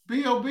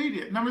 Be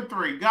obedient. Number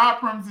 3, God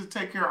promises to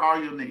take care of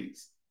all your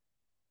needs.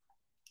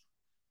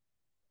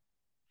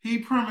 He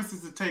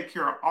promises to take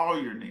care of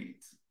all your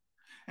needs.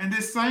 And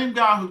this same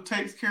God who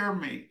takes care of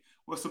me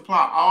will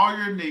supply all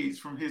your needs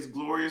from his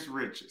glorious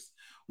riches.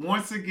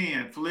 Once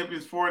again,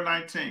 Philippians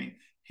 4:19,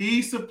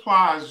 he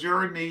supplies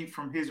your need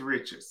from his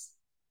riches.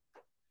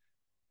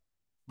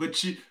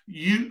 But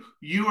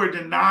you are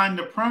denying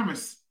the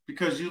promise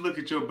because you look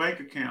at your bank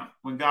account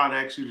when God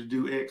asks you to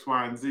do X,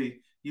 Y, and Z.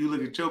 You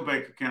look at your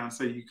bank account and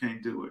say you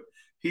can't do it.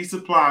 He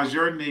supplies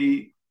your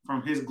need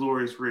from his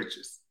glorious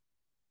riches,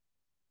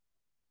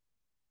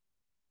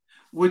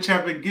 which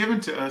have been given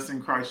to us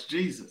in Christ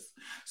Jesus.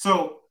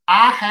 So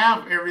I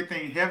have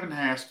everything heaven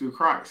has through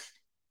Christ.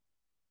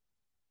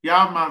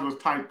 Y'all might as well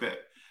type that.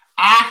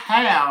 I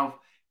have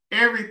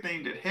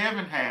everything that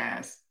heaven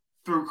has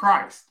through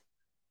Christ.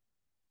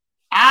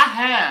 I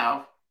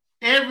have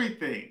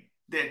everything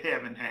that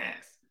heaven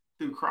has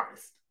through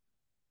Christ.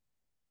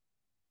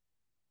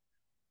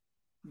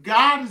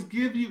 God has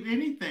given you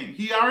anything.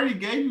 He already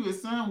gave you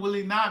his son. Will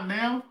he not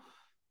now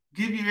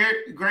give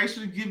you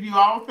graciously give you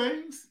all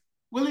things?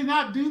 Will he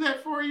not do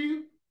that for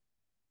you?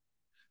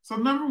 So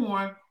number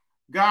one,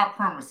 God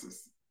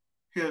promises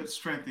he'll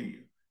strengthen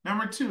you.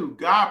 Number two,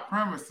 God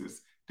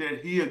promises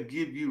that he'll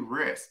give you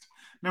rest.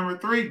 Number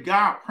three,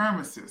 God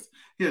promises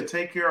he'll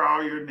take care of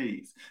all your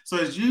needs. So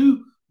as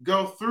you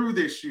go through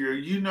this year,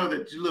 you know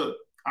that look,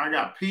 I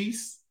got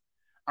peace,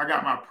 I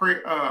got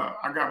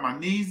my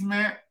needs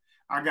met,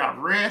 I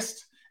got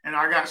rest, and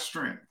I got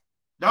strength.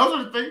 Those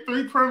are the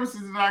three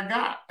promises that I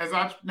got as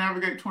I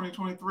navigate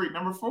 2023.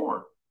 Number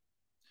four,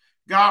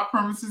 God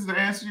promises to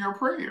answer your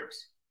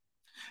prayers.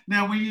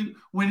 Now,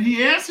 when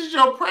he answers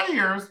your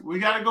prayers, we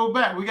got to go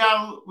back. We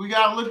got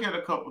to look at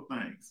a couple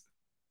things.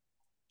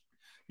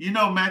 You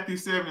know Matthew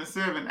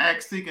 7:7,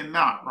 ask, seek, and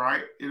knock,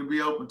 right? It'll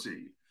be open to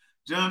you.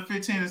 John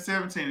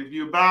 15:17, if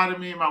you abide in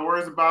me and my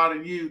words abide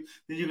in you,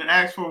 then you can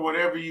ask for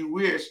whatever you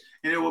wish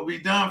and it will be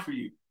done for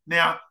you.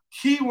 Now,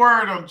 key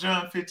word on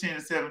John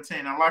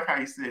 15:17, I like how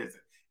he says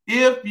it.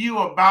 If you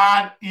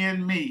abide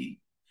in me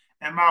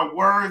and my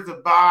words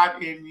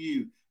abide in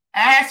you,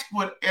 ask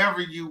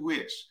whatever you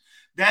wish.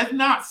 That's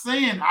not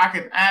saying I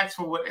can ask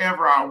for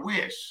whatever I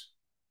wish.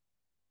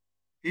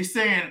 He's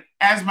saying,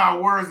 as my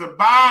words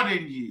abide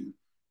in you,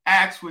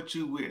 ask what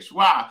you wish.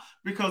 Why?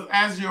 Because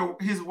as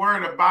his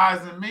word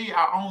abides in me,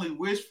 I only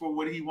wish for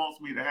what he wants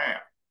me to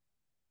have.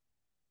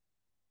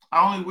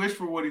 I only wish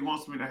for what he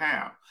wants me to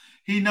have.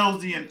 He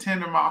knows the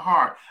intent of my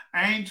heart.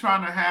 I ain't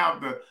trying to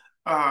have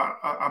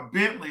a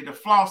Bentley to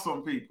floss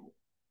on people.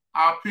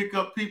 I'll pick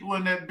up people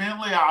in that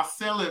Bentley. I'll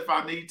sell it if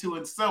I need to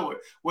and sew it.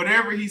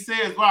 Whatever he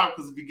says, why?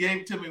 Because if he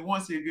gave it to me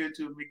once, he'll give it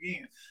to me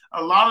again.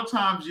 A lot of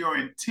times your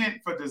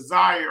intent for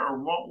desire or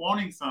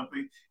wanting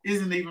something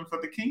isn't even for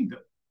the kingdom.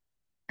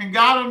 And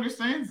God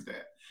understands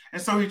that.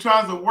 And so he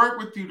tries to work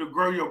with you to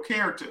grow your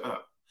character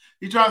up.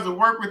 He tries to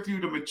work with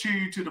you to mature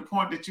you to the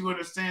point that you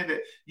understand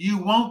that you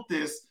want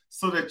this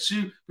so that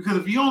because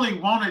if you only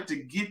wanted to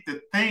get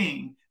the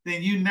thing,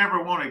 then you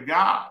never wanted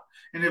God.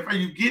 And if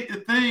you get the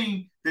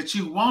thing that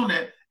you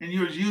wanted and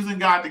you're using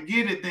God to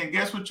get it, then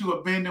guess what you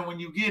abandon when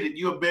you get it?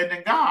 You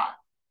abandon God.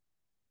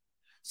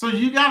 So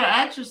you got to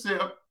ask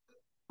yourself,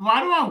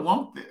 why do I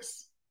want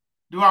this?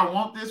 Do I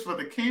want this for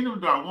the kingdom?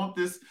 Do I want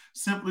this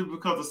simply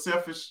because of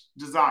selfish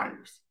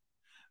desires?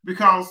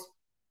 Because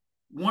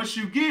once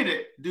you get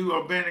it, do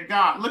abandon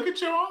God. Look at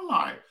your own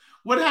life.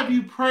 What have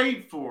you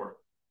prayed for?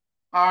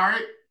 All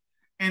right.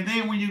 And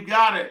then when you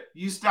got it,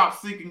 you stop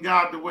seeking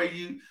God the way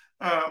you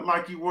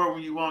like you were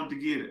when you wanted to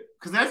get it.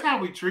 Because that's how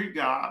we treat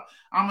God.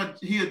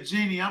 He a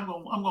genie. I'm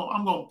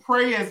gonna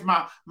pray as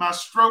my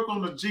stroke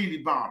on the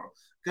genie bottle.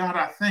 God,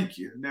 I thank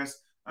you. And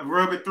I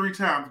rub it 3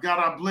 times. God,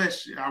 I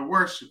bless you. I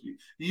worship you.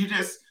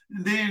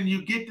 Then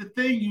you get the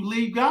thing, you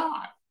leave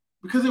God.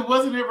 Because it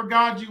wasn't ever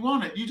God you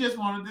wanted. You just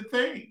wanted the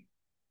thing.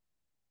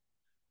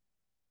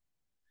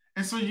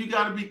 And so you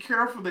got to be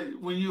careful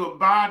that when you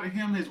abide in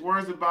him, his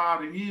words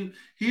abide in you,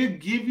 he'll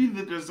give you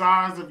the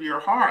desires of your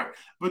heart.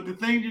 But the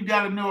thing you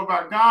got to know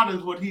about God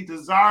is what he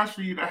desires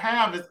for you to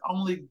have is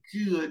only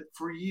good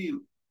for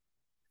you.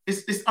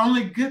 It's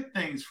only good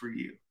things for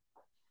you.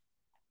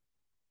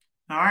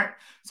 All right.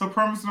 So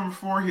promise number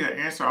 4, he'll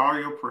answer all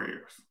your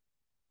prayers.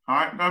 All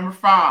right. Number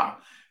 5,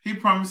 he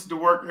promises to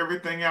work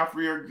everything out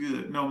for your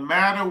good, no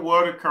matter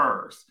what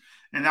occurs.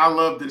 And I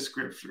love this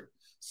scripture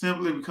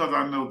simply because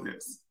I know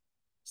this.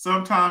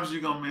 Sometimes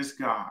you're going to miss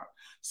God.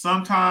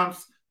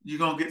 Sometimes you're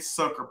going to get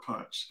sucker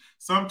punched.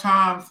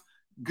 Sometimes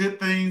bad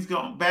things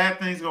going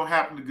to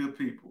happen to good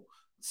people.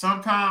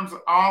 Sometimes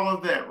all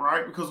of that,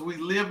 right? Because we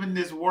live in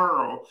this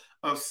world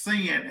of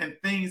sin and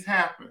things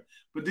happen.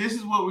 But this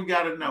is what we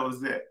got to know is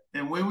that,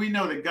 and when we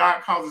know that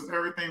God causes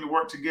everything to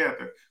work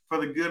together for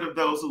the good of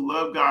those who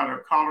love God and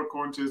are called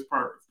according to his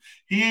purpose.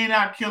 He ain't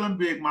out killing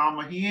Big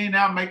Mama. He ain't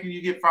out making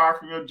you get fired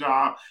from your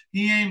job.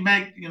 He ain't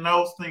making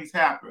those things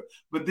happen.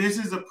 But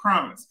this is a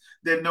promise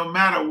that no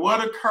matter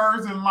what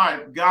occurs in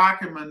life, God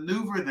can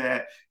maneuver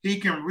that. He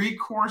can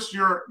recourse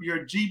your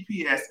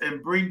GPS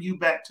and bring you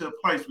back to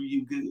a place where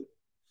you're good.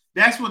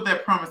 That's what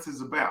that promise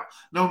is about.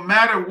 No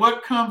matter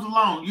what comes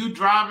along, you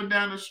driving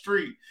down the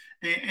street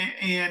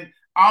and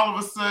all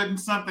of a sudden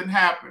something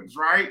happens,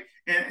 right?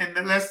 And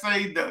then let's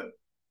say the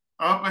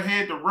up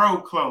ahead the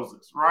road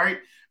closes, right?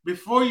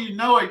 Before you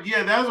know it,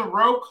 yeah, there's a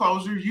road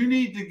closure. You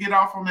need to get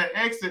off on that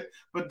exit,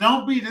 but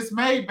don't be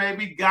dismayed,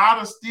 baby. God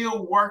will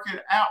still work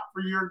it out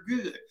for your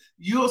good.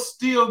 You'll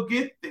still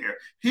get there.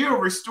 He'll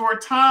restore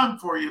time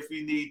for you if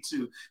you need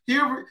to.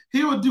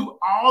 He'll do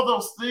all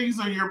those things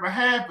on your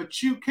behalf,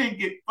 but you can't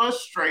get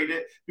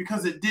frustrated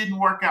because it didn't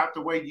work out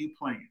the way you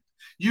planned.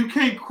 You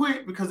can't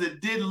quit because it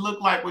didn't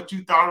look like what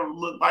you thought it would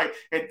look like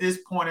at this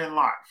point in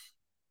life.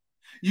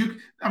 You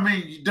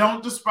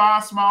don't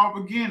despise small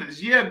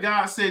beginnings. Yeah,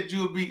 God said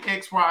you'll be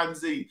X, Y, and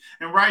Z.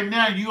 And right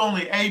now you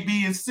only A,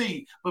 B, and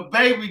C. But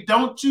baby,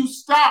 don't you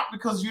stop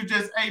because you're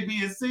just A,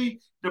 B, and C.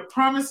 The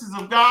promises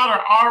of God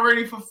are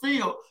already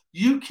fulfilled.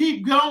 You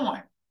keep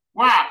going.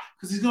 Why?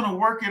 Because he's going to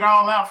work it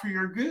all out for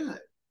your good.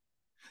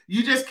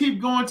 You just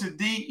keep going to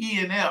D, E,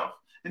 and F.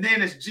 And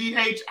then it's G,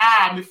 H,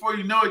 I. Before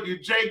you know it, you're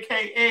J,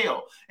 K,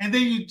 L. And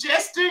then you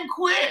just didn't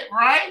quit,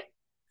 right?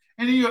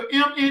 And then you're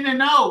M, N,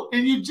 and O.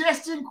 And you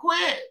just didn't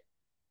quit.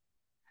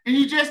 And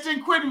you just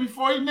didn't quit. And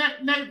before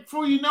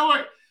you know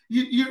it,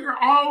 you're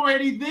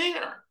already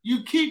there.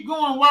 You keep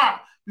going. Why?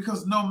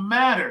 Because no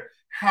matter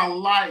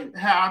how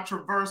I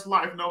traverse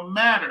life, no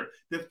matter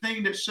the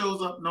thing that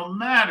shows up, no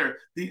matter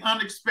the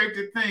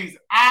unexpected things,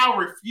 I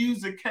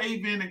refuse to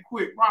cave in and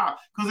quit. Why?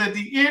 Because at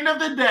the end of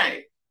the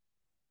day,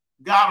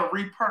 God will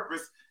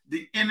repurpose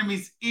the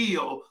enemy's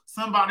ill,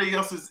 somebody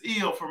else's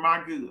ill for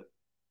my good.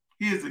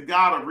 He is a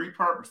God of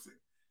repurposing.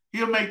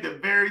 He'll make the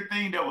very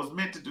thing that was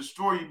meant to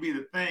destroy you be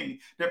the thing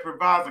that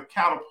provides a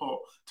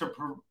catapult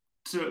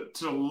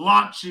to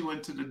launch you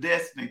into the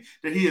destiny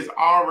that he has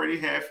already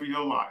had for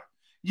your life.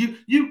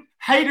 You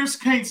haters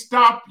can't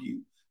stop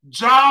you.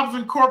 Jobs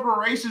and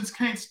corporations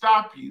can't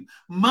stop you.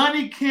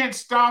 Money can't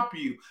stop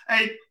you.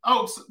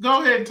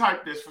 Go ahead and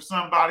type this for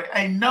somebody.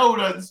 A no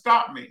doesn't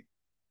stop me.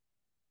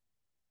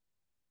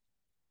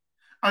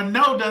 A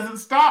no doesn't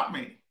stop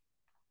me.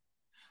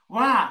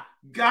 Why?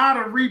 God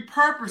will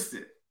repurpose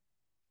it.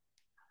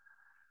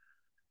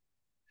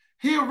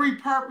 He'll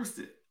repurpose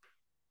it.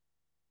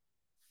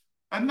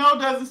 A no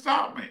doesn't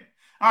stop me.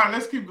 All right,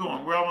 let's keep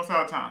going. We're almost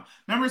out of time.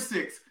 Number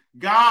 6,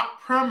 God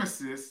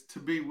promises to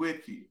be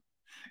with you.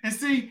 And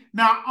see,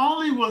 not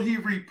only will he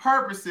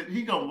repurpose it,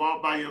 he gonna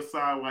walk by your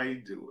side while you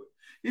do it.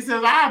 He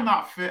says, I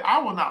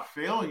will not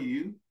fail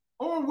you,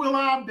 or will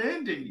I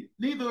abandon you.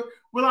 Neither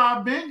will I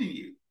abandon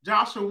you.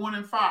 Joshua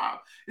 1:5.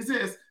 It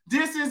says,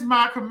 this is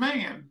my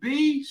command.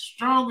 Be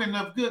strong and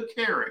of good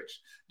courage.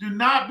 Do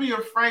not be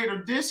afraid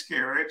or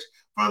discouraged,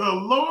 for the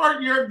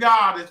Lord your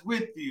God is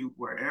with you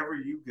wherever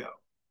you go.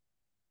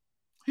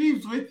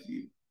 He's with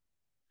you.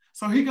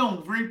 So he's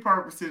going to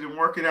repurpose it and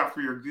work it out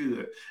for your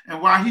good.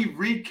 And while he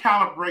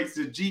recalibrates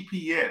the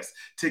GPS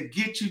to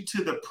get you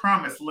to the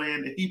promised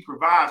land that he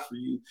provides for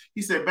you,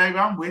 he said, baby,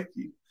 I'm with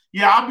you.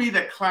 Yeah, I'll be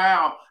the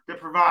cloud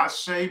that provides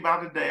shade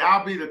by the day.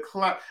 I'll be the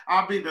cloud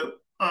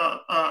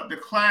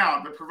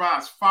that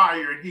provides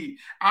fire and heat.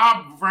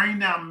 I'll rain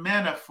down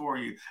manna for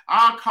you.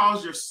 I'll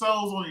cause your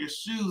soles on your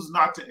shoes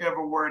not to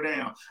ever wear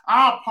down.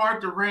 I'll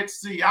part the Red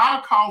Sea.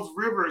 I'll cause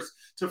rivers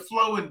to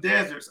flow in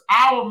deserts.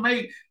 I will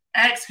make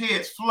axe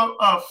heads float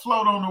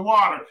on the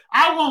water.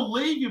 I won't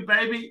leave you,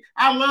 baby.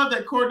 I love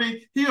that,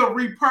 Courtney. He'll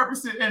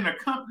repurpose it and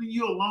accompany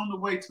you along the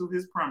way to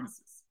his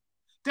promises.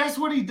 That's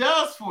what he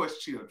does for his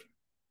children.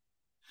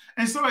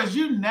 And so as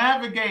you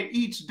navigate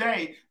each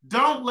day,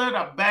 don't let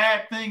a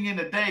bad thing in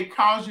the day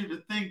cause you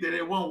to think that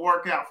it won't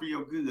work out for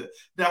your good.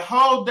 The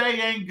whole day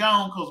ain't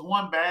gone because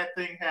one bad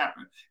thing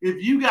happened.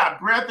 If you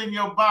got breath in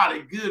your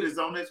body, good is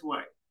on its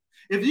way.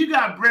 If you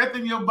got breath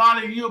in your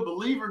body and you're a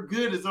believer,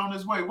 good is on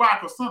its way. Why?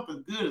 Because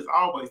something good is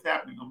always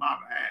happening on my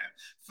behalf.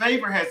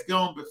 Favor has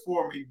gone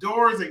before me.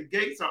 Doors and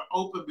gates are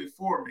open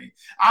before me.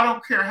 I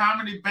don't care how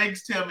many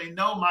banks tell me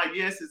no, my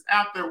yes is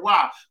out there.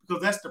 Why?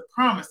 Because that's the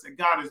promise that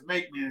God has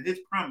made me, and his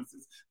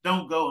promises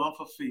don't go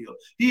unfulfilled.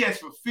 He has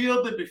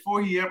fulfilled it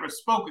before he ever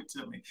spoke it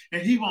to me,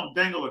 and he won't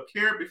dangle a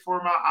carrot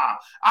before my eye.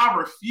 I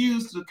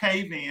refuse to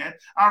cave in.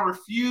 I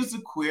refuse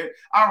to quit.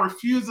 I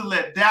refuse to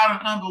let doubt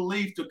and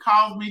unbelief to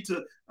cause me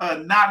to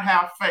not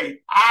have faith.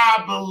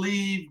 I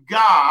believe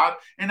God,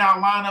 and I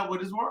line up with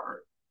his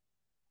word.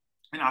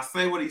 And I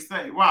say what he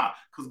said. Why?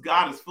 Because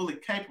God is fully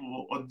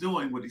capable of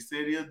doing what he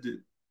said he'll do.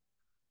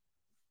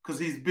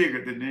 Because he's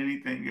bigger than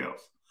anything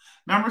else.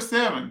 Number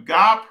 7,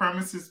 God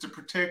promises to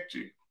protect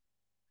you.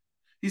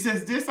 He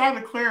says, this I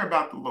declare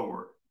about the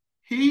Lord.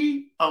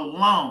 He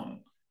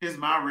alone is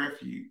my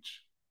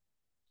refuge.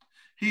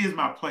 He is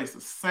my place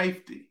of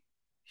safety.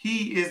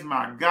 He is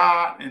my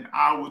God, and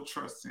I will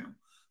trust him.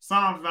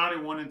 Psalms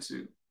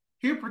 91:2.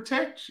 He'll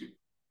protect you.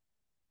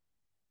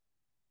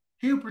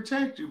 He'll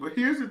protect you. But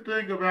here's the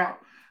thing about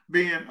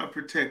being a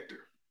protector.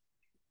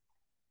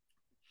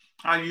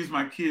 I use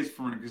my kids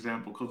for an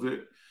example because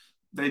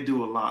they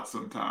do a lot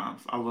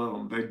sometimes. I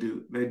love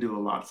them. They do a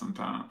lot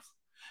sometimes.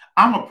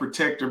 I'm a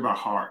protector by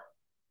heart.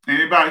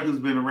 Anybody who's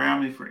been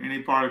around me for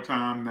any part of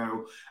time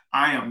know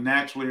I am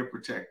naturally a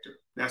protector.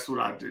 That's what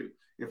I do.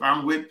 If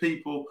I'm with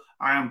people,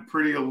 I am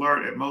pretty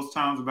alert at most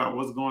times about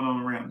what's going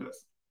on around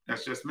us.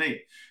 That's just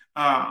me.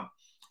 Uh,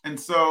 and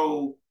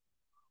so,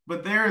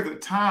 but there is a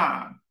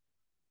time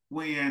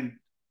when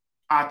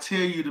I tell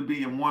you to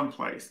be in one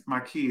place, my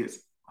kids,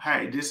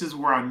 hey, this is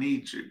where I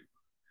need you.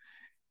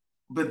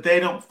 But they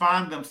don't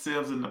find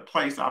themselves in the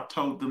place I've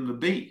told them to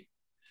be.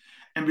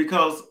 And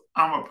because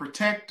I'm a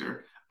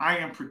protector, I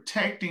am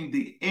protecting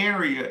the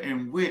area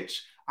in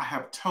which I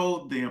have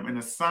told them and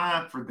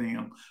assigned for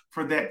them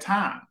for that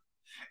time.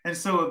 And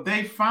so if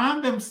they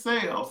find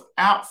themselves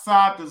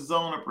outside the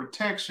zone of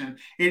protection,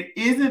 it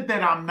isn't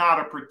that I'm not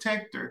a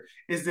protector,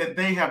 it's that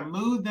they have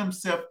moved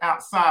themselves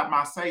outside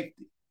my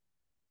safety.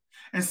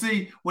 And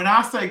see, when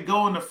I say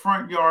go in the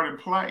front yard and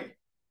play,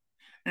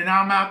 and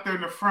I'm out there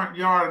in the front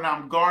yard and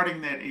I'm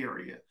guarding that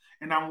area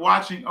and I'm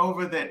watching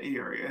over that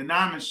area and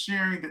I'm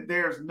ensuring that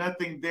there's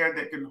nothing there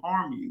that can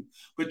harm you.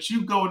 But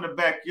you go in the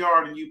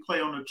backyard and you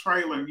play on the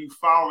trailer and you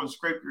fall and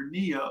scrape your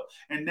knee up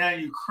and now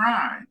you're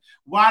crying.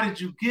 Why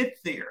did you get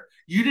there?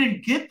 You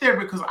didn't get there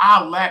because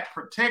I lacked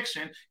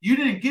protection. You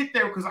didn't get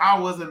there because I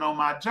wasn't on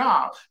my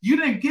job. You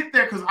didn't get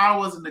there because I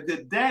wasn't a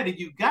good daddy.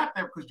 You got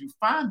there because you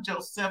find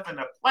yourself in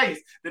a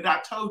place that I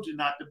told you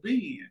not to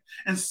be in.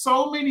 And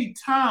so many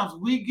times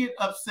we get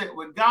upset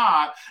with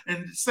God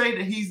and say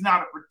that he's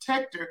not a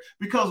protector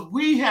because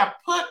we have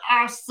put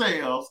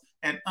ourselves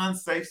in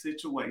unsafe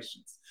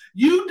situations.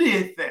 You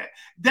did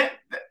that.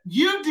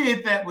 You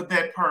did that with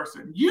that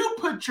person. You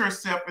put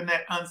yourself in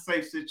that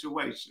unsafe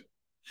situation.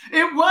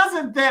 It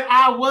wasn't that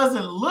I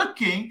wasn't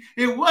looking.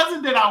 It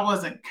wasn't that I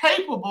wasn't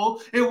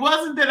capable. It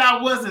wasn't that I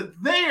wasn't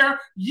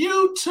there.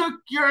 You took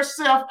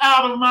yourself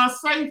out of my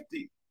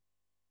safety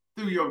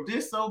through your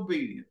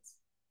disobedience.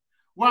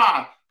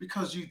 Why?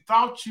 Because you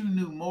thought you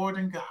knew more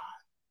than God.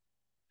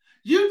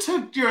 You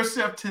took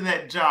yourself to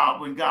that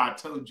job when God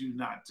told you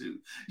not to.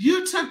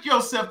 You took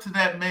yourself to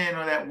that man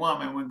or that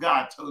woman when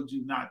God told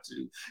you not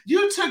to.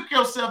 You took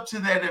yourself to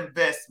that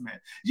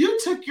investment. You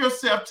took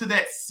yourself to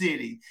that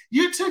city.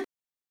 You took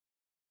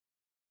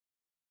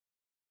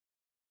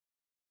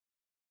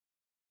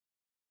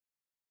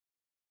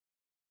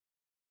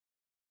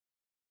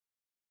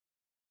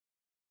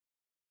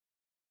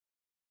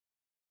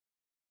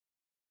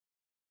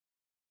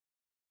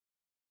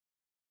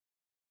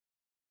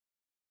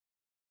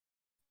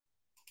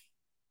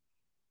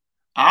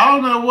I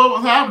don't know what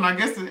was happening. I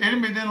guess the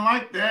enemy didn't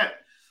like that.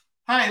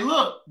 Hey,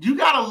 look, you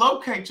got to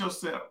locate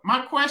yourself.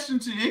 My question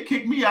to you, it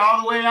kicked me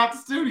all the way out the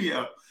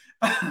studio.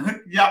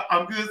 Yeah,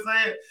 I'm good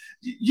saying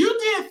you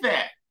did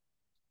that.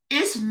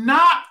 It's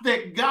not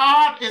that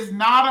God is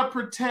not a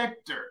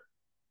protector.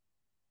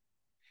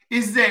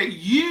 Is that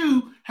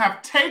you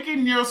have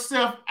taken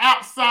yourself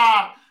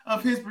outside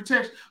of his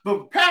protection.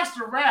 But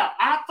Pastor Ralph,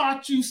 I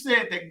thought you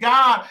said that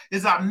God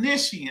is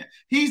omniscient.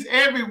 He's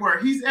everywhere.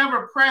 He's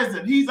ever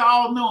present. He's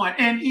all knowing.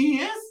 And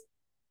he is.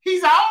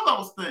 He's all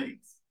those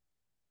things.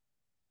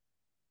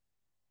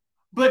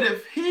 But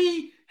if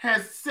he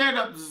has set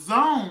up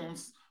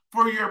zones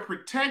for your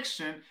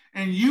protection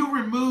and you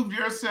removed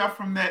yourself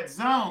from that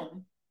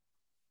zone,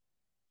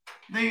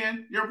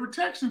 then your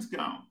protection's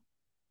gone.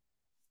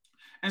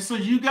 And so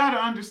you got to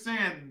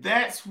understand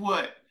that's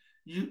what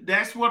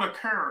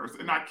occurs.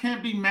 And I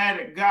can't be mad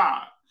at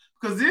God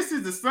because this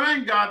is the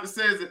same God that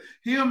says that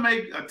he'll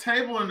make a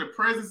table in the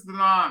presence of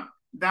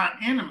thine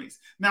enemies.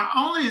 Not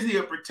only is he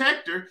a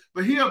protector,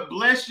 but he'll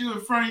bless you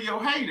in front of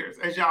your haters,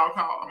 as y'all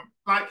call them.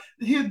 Like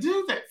he'll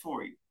do that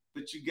for you.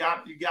 But you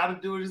got to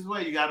do it his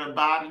way. You got to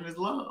abide in his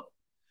love.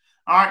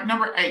 All right,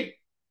 number eight.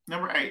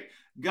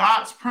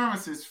 God's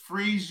promises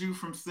frees you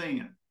from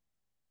sin.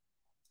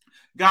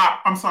 God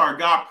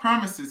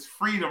promises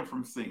freedom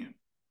from sin.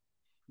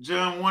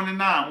 John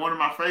 1:9, one of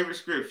my favorite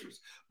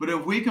scriptures. But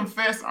if we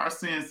confess our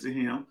sins to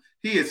him,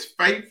 he is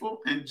faithful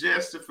and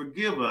just to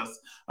forgive us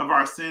of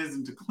our sins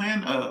and to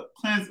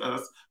cleanse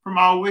us from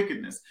all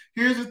wickedness.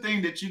 Here's the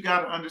thing that you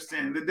got to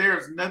understand, that there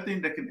is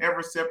nothing that can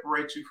ever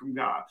separate you from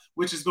God,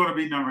 which is going to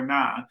be number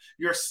 9.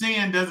 Your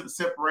sin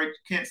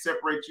can't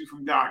separate you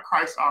from God.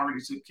 Christ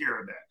already took care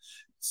of that.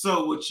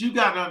 So what you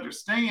got to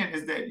understand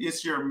is that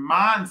it's your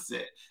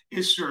mindset,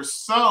 it's your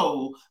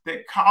soul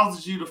that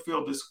causes you to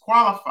feel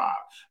disqualified,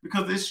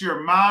 because it's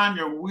your mind,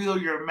 your will,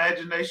 your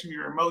imagination,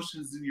 your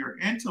emotions, and your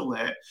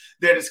intellect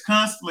that is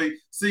constantly,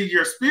 see,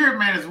 your spirit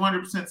man is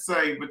 100%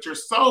 saved, but your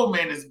soul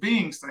man is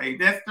being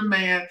saved. That's the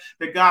man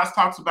that God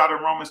talks about in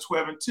Romans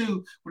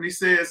 12:2 when he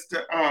says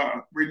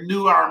to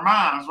renew our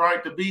minds,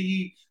 right?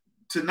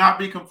 To not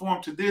be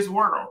conformed to this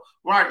world,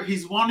 right?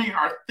 He's wanting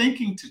our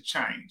thinking to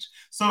change.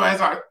 So as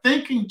our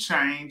thinking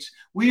change,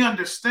 we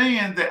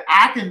understand that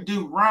I can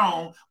do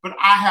wrong, but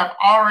I have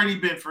already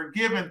been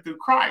forgiven through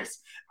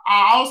Christ.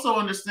 I also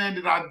understand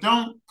that I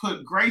don't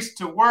put grace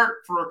to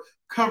work for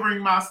covering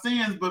my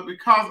sins, but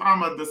because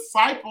I'm a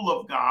disciple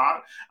of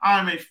God,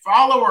 I'm a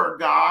follower of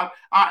God,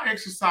 I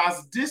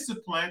exercise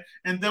discipline,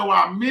 and though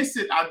I miss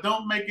it, I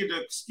don't make it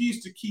an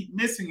excuse to keep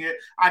missing it.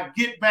 I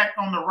get back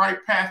on the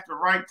right path the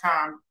right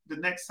time, the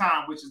next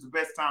time, which is the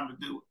best time to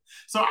do it.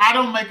 So I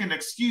don't make an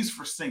excuse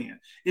for sin.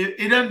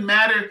 It doesn't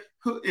matter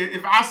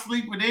If I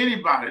sleep with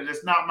anybody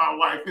that's not my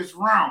wife, it's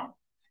wrong.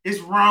 It's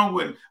wrong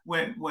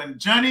when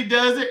Johnny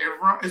does it.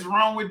 It's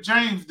wrong when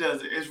James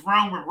does it. It's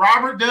wrong when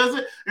Robert does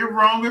it. It's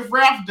wrong if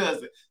Ralph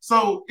does it.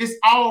 So it's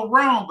all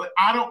wrong, but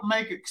I don't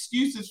make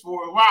excuses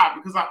for it. Why?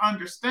 Because I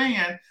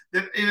understand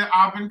that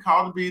I've been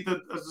called to be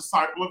a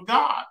disciple of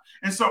God.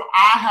 And so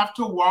I have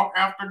to walk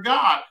after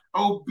God.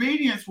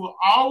 Obedience will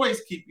always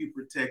keep you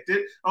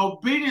protected.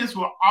 Obedience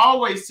will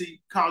always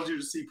cause you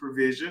to see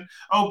provision.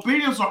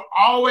 Obedience will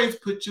always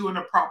put you in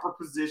a proper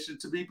position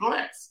to be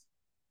blessed.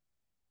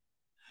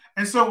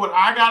 And so what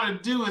I got to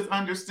do is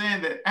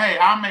understand that, hey,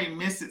 I may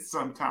miss it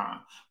sometime,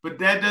 but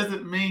that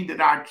doesn't mean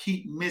that I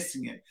keep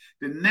missing it.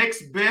 The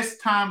next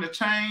best time to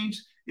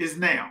change is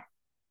now.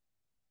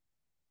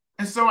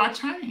 And so I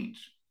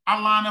change.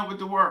 I line up with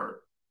the word.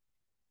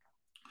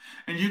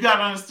 And you got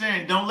to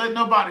understand, don't let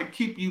nobody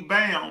keep you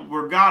bound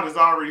where God has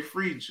already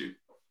freed you.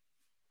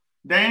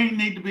 They ain't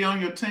need to be on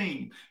your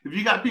team. If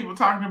you got people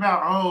talking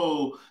about,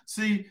 oh,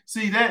 see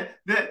that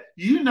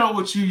you know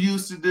what you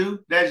used to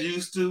do. That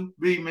used to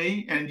be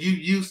me, and you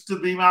used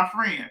to be my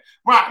friend.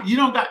 Right? You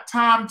don't got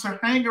time to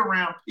hang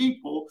around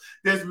people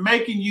that's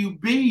making you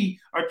be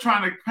or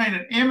trying to paint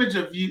an image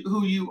of you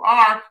who you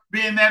are,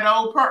 being that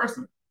old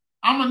person.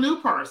 I'm a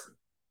new person.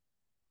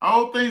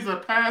 Old things are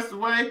passed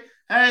away.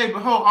 Hey,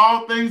 behold,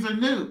 all things are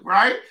new,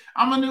 right?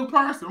 I'm a new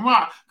person.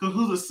 Why? Because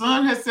who the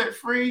Son has set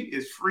free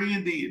is free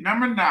indeed.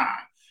 Number 9,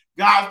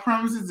 God's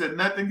promises that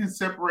nothing can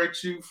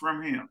separate you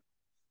from him.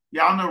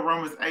 Y'all know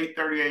Romans 8,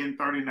 38 and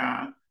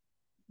 39.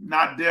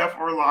 Not death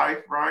or life,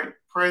 right?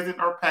 Present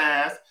or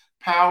past,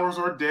 powers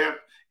or death,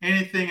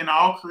 anything in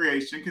all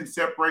creation can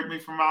separate me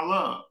from my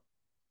love,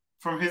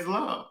 from his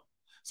love.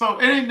 So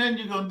it ain't nothing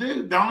you're going to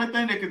do. The only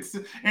thing that can,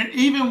 and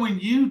even when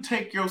you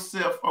take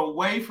yourself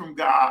away from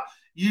God,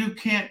 you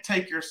can't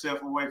take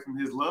yourself away from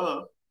his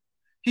love.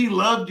 He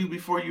loved you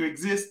before you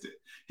existed.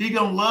 He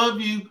gonna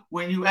love you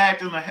when you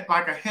acting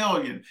like a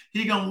hellion.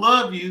 He gonna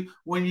love you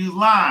when you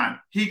lying.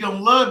 He gonna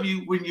love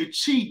you when you're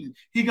cheating.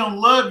 He gonna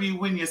love you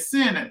when you're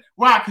sinning.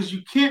 Why? Because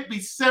you can't be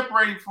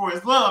separated for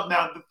his love.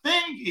 Now, the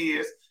thing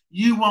is,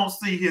 you won't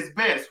see his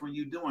best when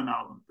you're doing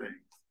all them things.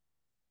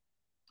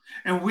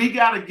 And we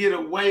got to get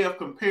a way of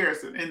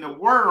comparison. In the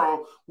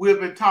world,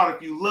 we've been taught,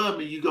 if you love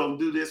me, you're going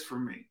to do this for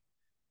me.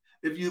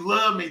 If you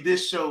love me,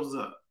 this shows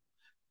up.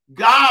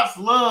 God's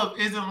love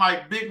isn't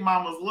like Big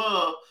Mama's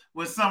love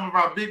when some of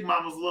our Big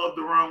Mamas love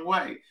the wrong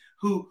way.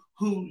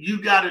 Who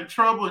you got in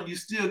trouble and you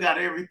still got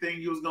everything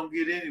you was going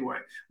to get anyway.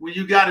 When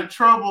you got in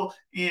trouble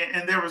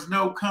and there was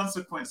no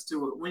consequence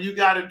to it. When you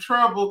got in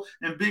trouble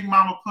and Big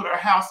Mama put her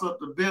house up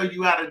to bail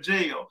you out of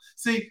jail.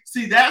 See,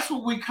 that's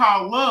what we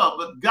call love.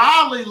 But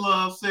godly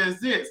love says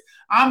this: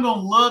 I'm going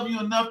to love you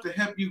enough to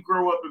help you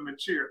grow up and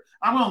mature.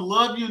 I'm going to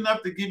love you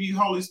enough to give you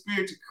Holy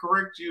Spirit to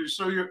correct you,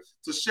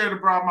 to share the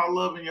broad my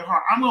love in your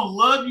heart. I'm going to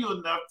love you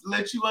enough to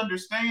let you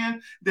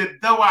understand that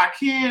though I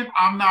can,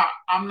 I'm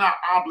not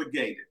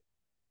obligated.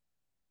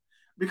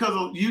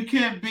 Because you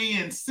can't be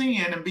in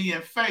sin and be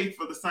in faith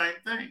for the same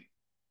thing.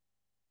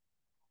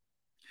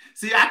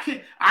 See,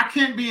 I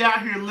can't be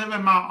out here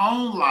living my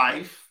own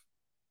life,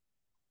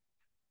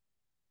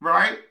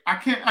 right? I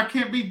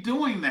can't be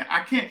doing that.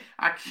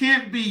 I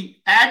can't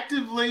be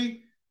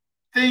actively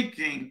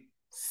thinking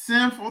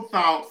sinful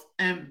thoughts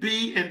and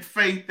be in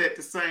faith at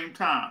the same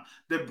time.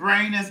 The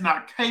brain is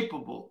not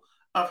capable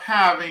of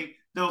having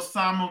those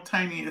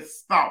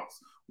simultaneous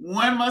thoughts.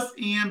 One must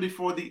end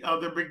before the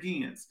other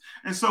begins.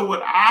 And so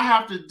what I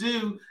have to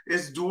do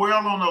is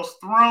dwell on those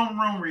throne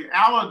room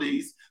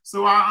realities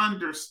so I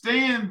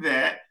understand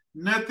that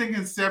nothing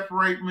can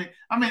separate me.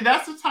 I mean,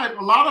 that's the type,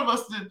 a lot of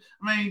us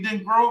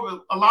didn't grow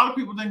up, a lot of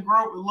people didn't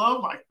grow up with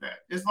love like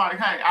that. It's like,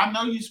 hey, I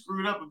know you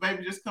screwed up, but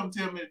baby, just come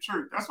tell me the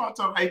truth. That's why I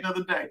told Hayden the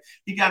other day.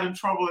 He got in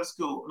trouble at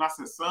school. And I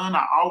said, son,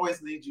 I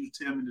always need you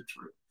to tell me the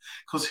truth.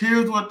 Because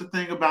here's what the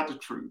thing about the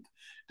truth.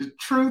 The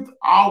truth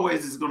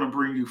always is going to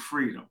bring you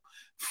freedom.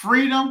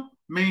 Freedom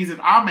means that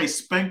I may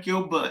spank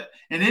your butt.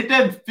 And it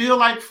doesn't feel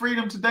like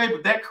freedom today,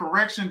 but that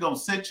correction is going to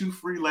set you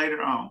free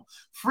later on.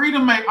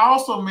 Freedom may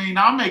also mean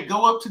I may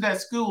go up to that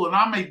school and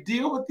I may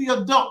deal with the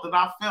adult that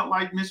I felt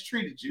like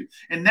mistreated you.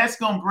 And that's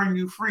going to bring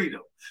you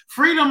freedom.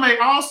 Freedom may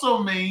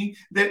also mean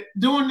that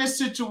during this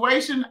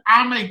situation,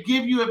 I may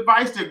give you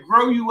advice to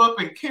grow you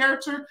up in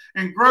character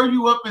and grow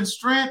you up in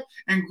strength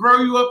and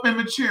grow you up in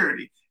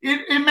maturity.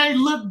 It may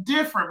look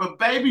different, but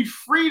baby,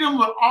 freedom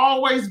will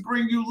always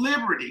bring you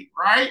liberty,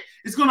 right?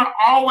 It's going to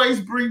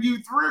always bring you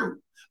through.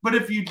 But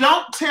if you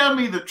don't tell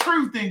me the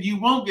truth, then you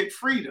won't get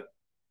freedom.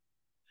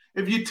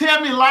 If you tell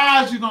me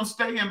lies, you're going to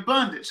stay in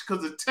bondage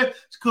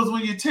because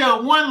when you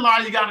tell one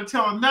lie, you got to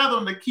tell another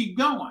one to keep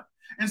going.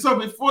 And so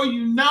before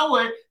you know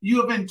it, you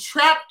have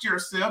entrapped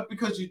yourself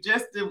because you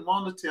just didn't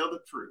want to tell the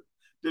truth.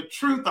 The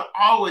truth will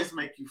always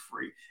make you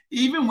free.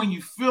 Even when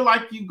you feel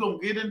like you're going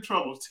to get in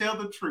trouble, tell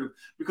the truth.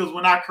 Because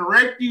when I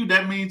correct you,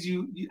 that means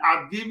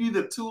I'll give you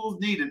the tools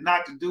needed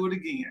not to do it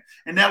again.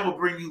 And that will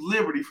bring you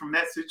liberty from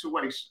that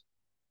situation.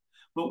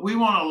 But we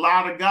want to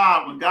lie to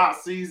God when God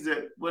sees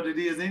that what it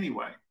is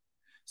anyway.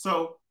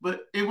 So,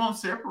 but it won't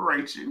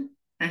separate you.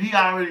 And he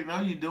already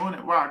know you're doing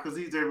it. Why? Because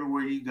he's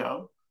everywhere you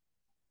go.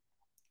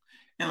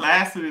 And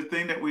lastly, the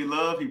thing that we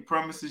love, he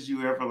promises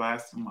you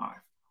everlasting life.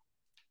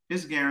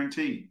 It's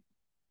guaranteed.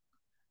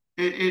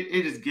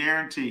 It is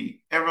guaranteed.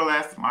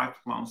 Everlasting life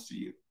belongs to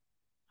you.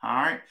 All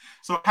right.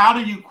 So how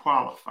do you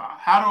qualify?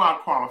 How do I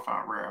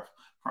qualify, Ralph,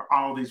 for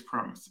all these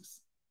promises?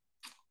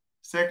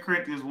 2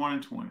 Corinthians 1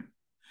 and 20.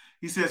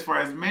 He says, for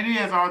as many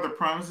as are the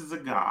promises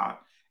of God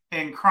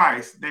in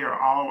Christ, they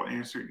are all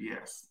answered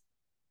yes.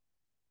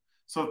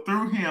 So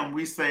through him,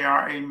 we say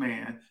our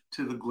amen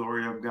to the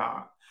glory of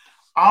God.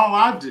 All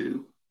I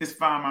do is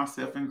find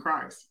myself in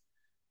Christ.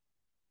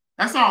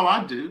 That's all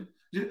I do.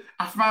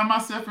 I find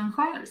myself in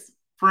Christ.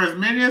 For as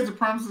many as the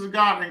promises of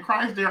God in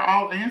Christ, they're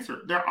all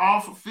answered. They're all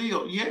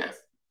fulfilled. Yes.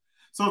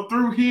 So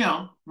through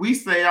him, we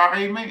say our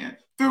amen.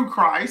 Through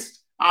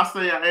Christ, I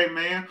say our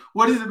amen.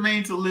 What does it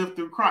mean to live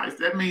through Christ?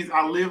 That means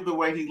I live the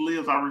way he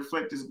lives. I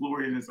reflect his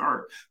glory in this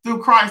earth.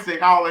 Through Christ, they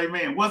all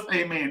amen. What's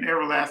amen?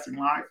 Everlasting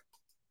life.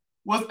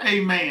 What's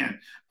amen?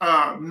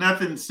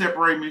 Nothing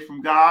separate me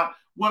from God.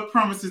 What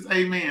promises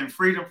amen?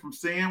 Freedom from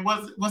sin.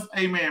 What's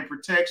amen?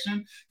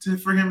 Protection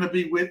for him to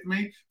be with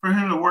me, for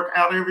him to work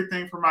out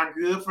everything for my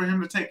good, for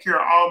him to take care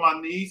of all my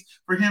needs,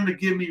 for him to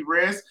give me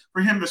rest,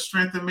 for him to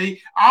strengthen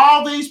me.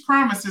 All these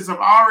promises have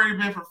already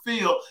been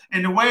fulfilled.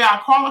 And the way I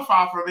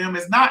qualify for them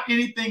is not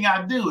anything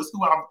I do, it's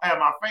who I have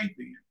my faith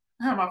in.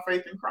 I have my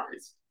faith in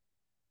Christ.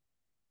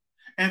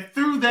 And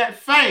through that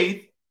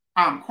faith,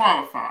 I'm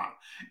qualified.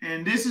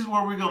 And this is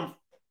where we're going to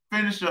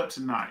finish up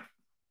tonight.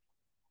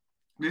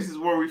 This is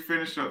where we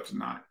finish up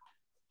tonight.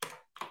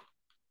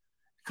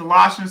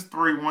 Colossians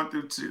 3, 1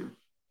 through 2.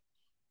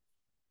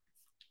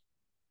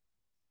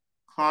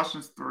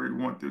 Colossians 3,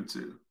 1 through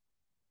 2.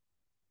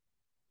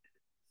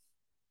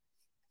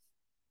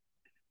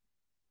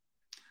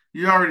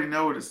 You already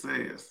know what it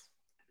says.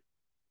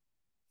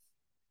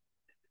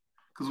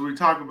 Because we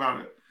talk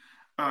about it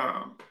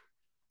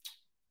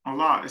a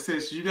lot. It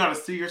says, you got to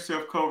see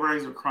yourself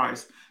co-raised with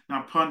Christ,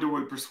 not ponder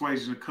with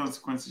persuasion the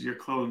consequences of your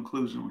close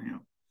inclusion with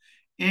him.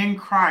 In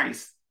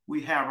Christ,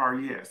 we have our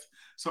yes.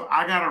 So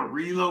I got to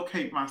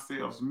relocate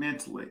myself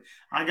mentally.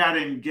 I got to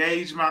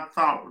engage my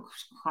thought with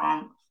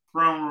throne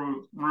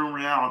room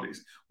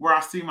realities, where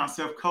I see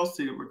myself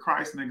co-seated with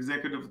Christ in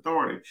executive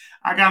authority.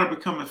 I got to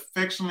become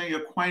affectionately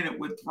acquainted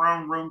with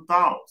throne room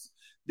thoughts.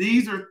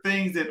 These are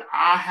things that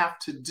I have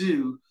to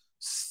do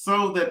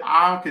so that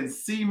I can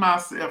see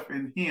myself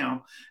in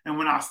him. And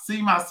when I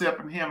see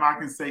myself in him, I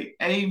can say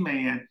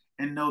amen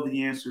and know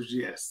the answer is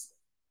yes.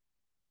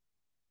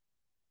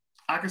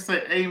 I can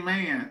say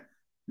amen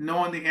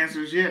knowing the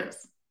answer is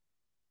yes.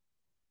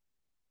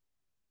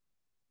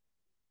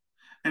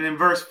 And in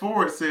verse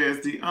 4, it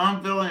says, the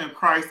unveiling of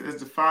Christ as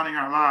defining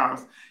our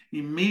lives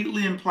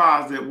immediately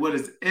implies that what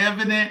is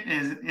evident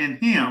in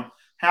him,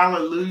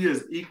 hallelujah,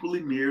 is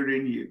equally mirrored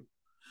in you.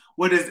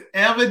 What is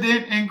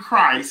evident in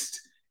Christ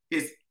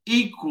is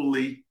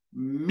equally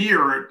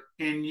mirrored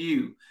in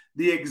you.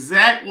 The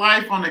exact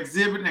life on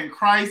exhibit in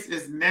Christ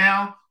is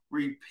now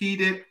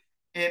repeated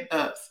in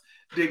us.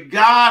 Did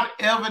God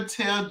ever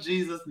tell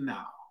Jesus no?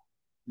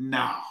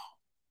 No.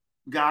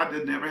 God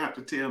did never have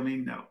to tell me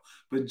no.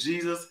 But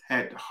Jesus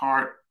had the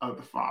heart of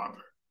the Father.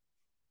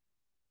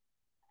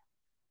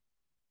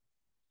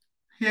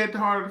 He had the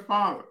heart of the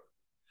Father.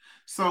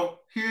 So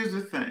here's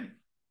the thing.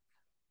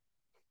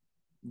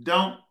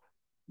 Don't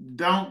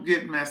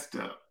get messed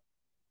up.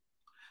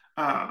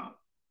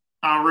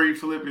 I'll read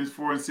Philippians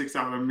 4 and 6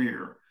 out of the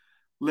mirror.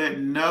 Let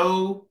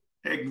no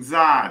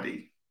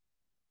anxiety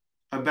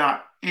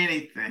about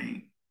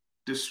anything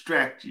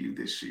distract you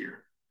this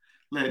year.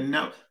 I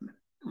know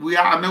we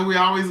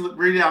always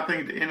read out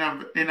things the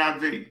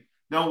NIV.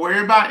 Don't worry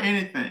about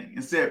anything.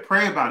 Instead,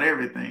 pray about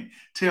everything.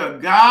 Tell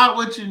God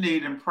what you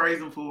need and praise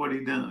him for what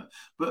he's done.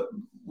 But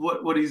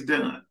what he's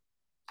done.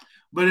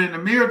 But in the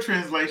Mirror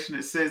translation,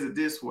 it says it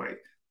this way: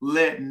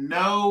 let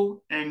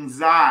no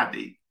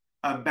anxiety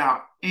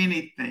about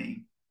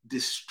anything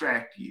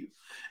distract you.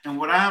 And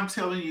what I'm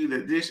telling you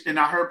that this, and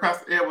I heard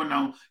Pastor Edwin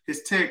on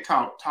his TED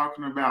Talk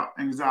talking about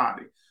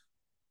anxiety.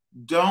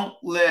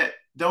 Don't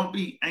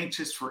be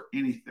anxious for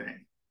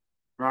anything,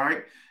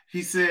 right?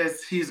 He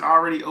says he's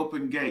already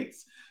opened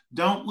gates.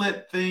 Don't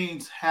let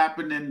things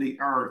happen in the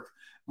earth,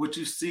 what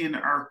you see in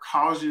the earth,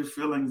 cause you to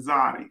feel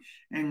anxiety.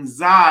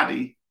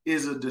 Anxiety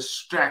is a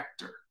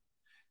distractor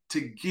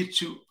to get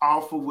you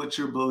off of what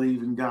you're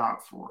believing God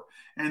for.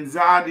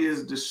 Anxiety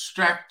is a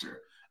distractor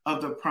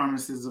of the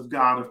promises of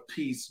God of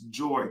peace,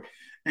 joy.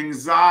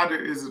 Anxiety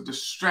is a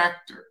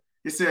distractor.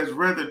 It says,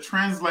 rather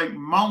translate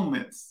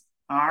moments.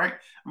 All right.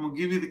 I'm going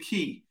to give you the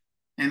key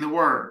in the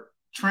word.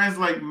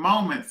 Translate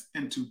moments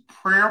into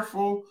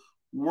prayerful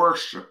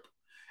worship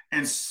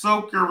and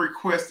soak your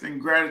requests in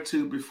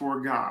gratitude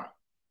before God.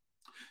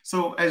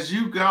 So as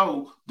you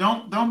go,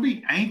 don't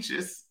be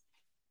anxious.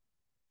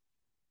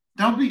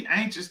 Don't be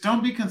anxious.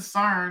 Don't be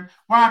concerned.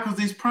 Why? Because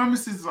these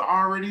promises are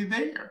already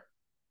there.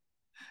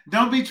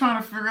 Don't be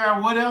trying to figure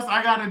out what else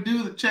I got to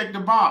do to check the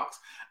box.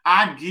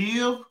 I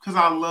give because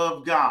I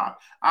love God.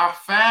 I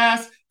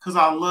fast because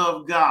I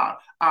love God.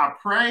 I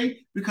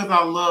pray because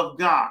I love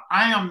God.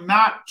 I am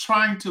not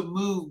trying to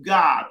move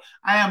God.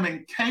 I am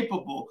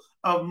incapable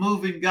of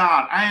moving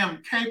God. I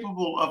am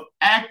capable of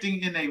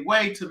acting in a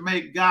way to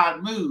make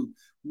God move.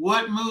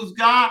 What moves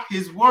God?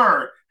 His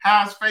word.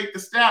 How is faith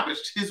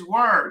established? His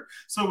word.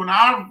 So when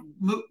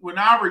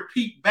I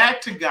repeat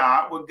back to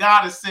God what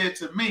God has said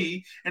to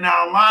me, and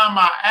I align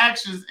my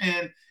actions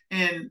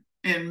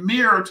and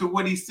mirror to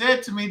what He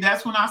said to me,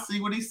 that's when I see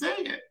what He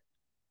said.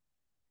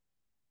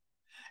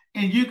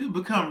 And you can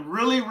become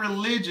really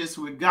religious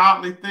with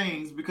godly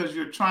things because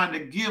you're trying to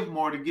give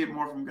more to get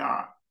more from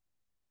God.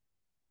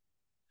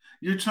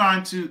 You're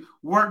trying to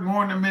work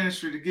more in the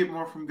ministry to get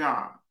more from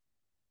God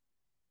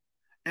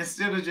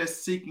instead of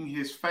just seeking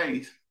His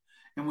face.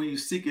 And when you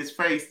seek His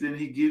face, then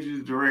He gives you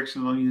the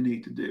direction on you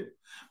need to do.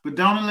 But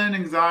don't let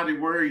anxiety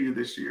worry you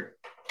this year.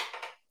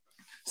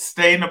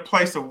 Stay in a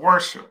place of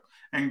worship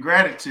and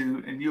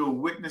gratitude, and you'll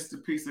witness the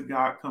peace of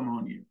God come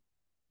on you.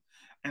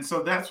 And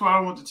so that's what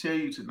I want to tell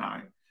you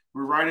tonight.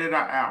 We're right at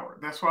our hour.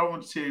 That's what I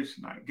want to tell you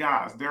tonight.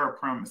 Guys, there are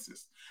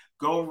promises.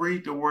 Go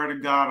read the word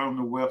of God on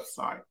the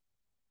website.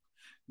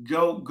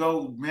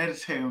 Go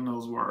meditate on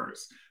those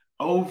words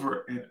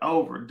over and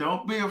over.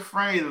 Don't be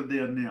afraid of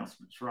the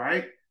announcements,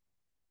 right?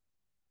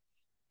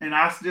 And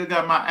I still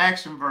got my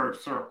action verb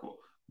circle.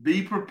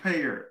 Be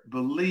prepared,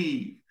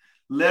 believe,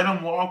 let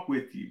Him walk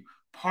with you,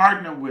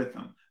 partner with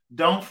Him.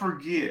 Don't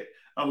forget,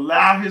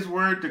 allow His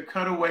word to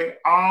cut away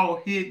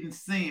all hidden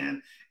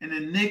sin and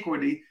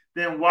iniquity.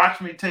 Then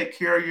watch me take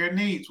care of your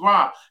needs.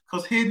 Why?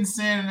 Because hidden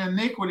sin and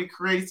iniquity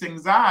creates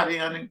anxiety,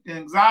 and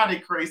anxiety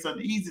creates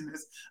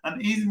uneasiness.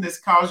 Uneasiness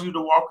causes you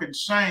to walk in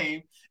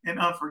shame and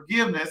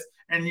unforgiveness.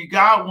 And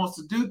God wants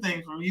to do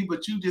things from you,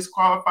 but you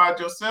disqualified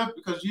yourself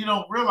because you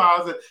don't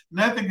realize that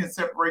nothing can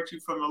separate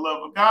you from the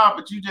love of God,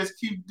 but you just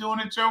keep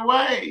doing it your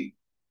way.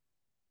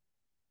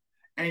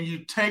 And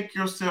you take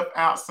yourself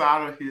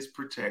outside of His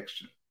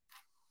protection.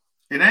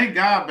 It ain't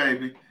God,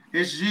 baby.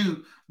 It's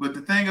you. But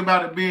the thing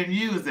about it being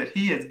you is that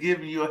He has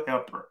given you a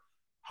helper,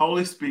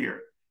 Holy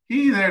Spirit.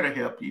 He's there to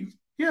help you.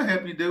 He'll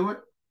help you do it.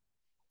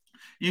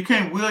 You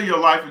can't will your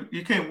life.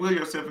 You can't will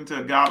yourself into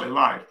a godly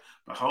life.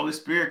 But Holy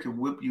Spirit can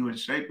whip you in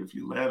shape if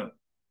you let Him.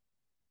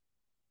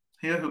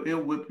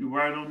 He'll whip you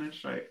right on in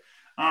shape.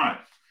 All right.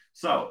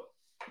 So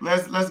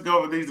let's go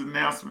over these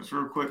announcements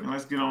real quick and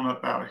let's get on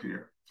up out of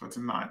here for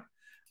tonight.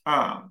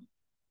 I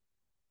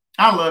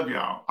love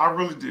y'all. I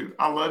really do.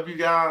 I love you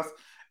guys.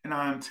 And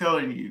I'm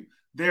telling you,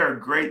 there are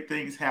great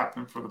things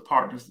happening for the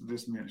partners of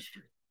this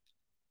ministry.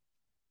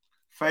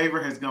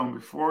 Favor has gone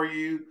before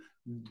you.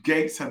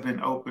 Gates have been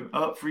opened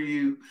up for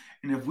you.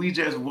 And if we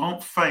just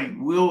won't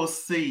faint, we'll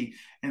see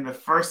in the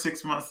first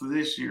 6 months of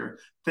this year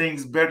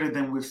things better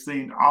than we've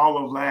seen all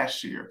of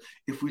last year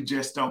if we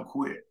just don't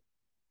quit.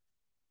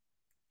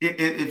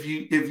 If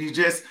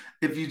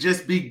you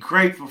just be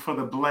grateful for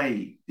the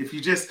blade, if you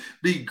just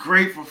be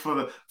grateful for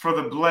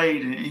the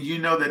blade, and you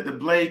know that the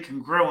blade can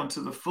grow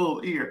into the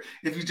full ear,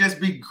 if you just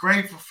be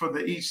grateful for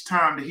the each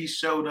time that He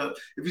showed up,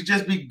 if you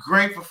just be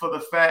grateful for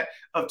the fact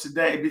of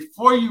today,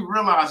 before you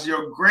realize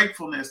your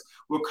gratefulness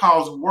will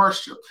cause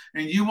worship,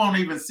 and you won't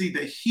even see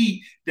the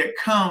heat that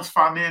comes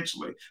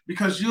financially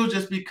because you'll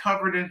just be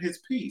covered in His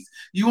peace.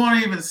 You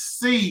won't even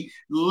see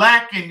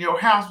lack in your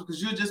house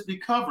because you'll just be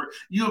covered.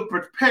 You'll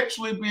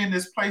perpetually be in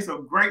this place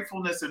of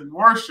gratefulness and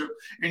worship,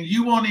 and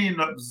you won't even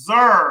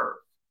observe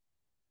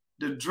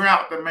the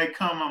drought that may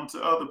come onto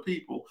other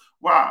people.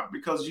 Why?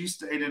 Because you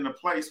stayed in a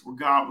place where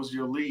God was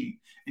your lead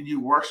and you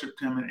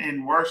worshiped Him, and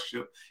in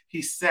worship,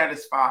 He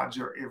satisfied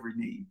your every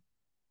need.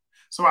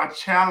 So I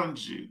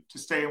challenge you to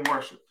stay in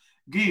worship.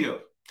 Give.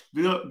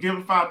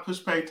 Giveify,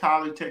 PushPay,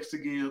 Tally, Text to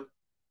Give,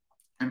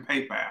 and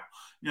PayPal.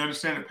 You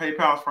understand that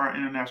PayPal is for our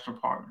international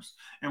partners.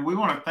 And we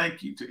want to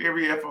thank you to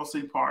every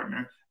FOC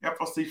partner,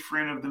 FOC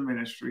friend of the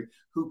ministry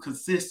who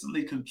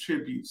consistently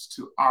contributes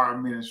to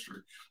our ministry.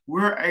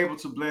 We're able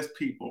to bless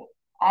people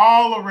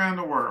all around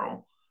the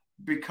world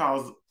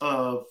because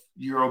of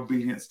your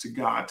obedience to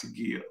God to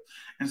give.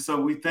 And so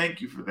we thank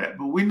you for that.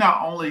 But we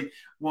not only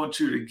want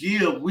you to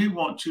give, we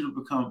want you to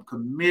become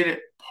committed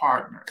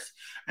partners.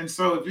 And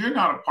so if you're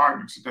not a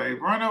partner today,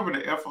 run over to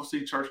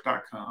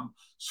focchurch.com,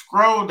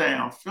 scroll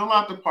down, fill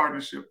out the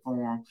partnership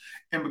form,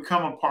 and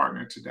become a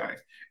partner today.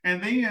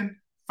 And then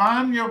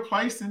find your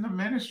place in the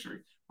ministry.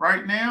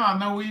 Right now, I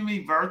know we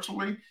meet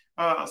virtually,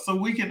 so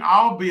we can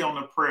all be on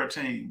the prayer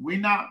team. We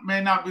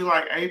may not be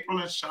like April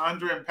and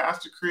Chandra and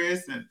Pastor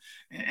Chris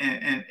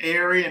and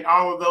Ari and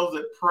all of those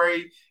that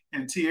pray,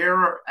 and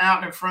Tierra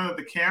out in front of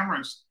the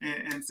cameras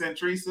and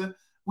Centrisa.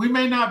 We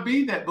may not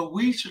be that, but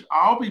we should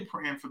all be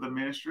praying for the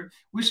ministry.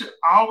 We should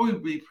always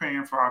be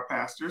praying for our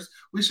pastors.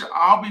 We should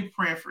all be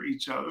praying for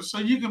each other. So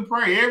you can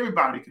pray.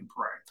 Everybody can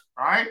pray,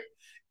 right?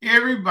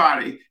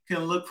 Everybody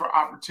can look for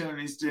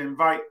opportunities to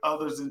invite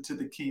others into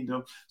the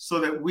kingdom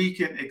so that we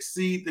can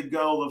exceed the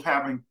goal of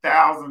having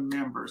 1,000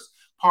 members,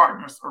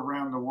 partners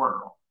around the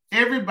world.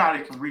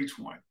 Everybody can reach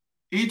one.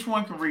 Each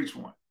one can reach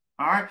one.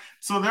 All right.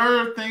 So there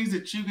are things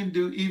that you can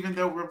do even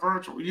though we're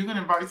virtual. You can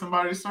invite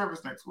somebody to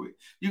service next week.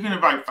 You can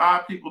invite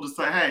 5 people to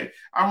say, hey,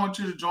 I want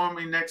you to join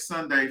me next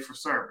Sunday for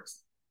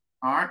service.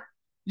 All right.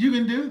 You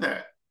can do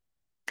that.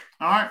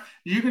 All right.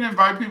 You can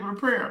invite people to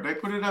prayer. They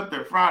put it up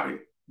there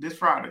this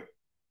Friday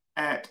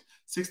at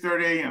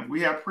 6:30 a.m.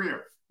 We have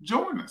prayer.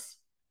 Join us.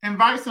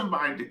 Invite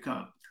somebody to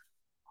come.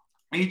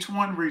 Each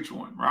one reach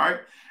one, right?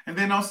 And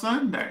then on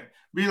Sunday,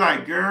 be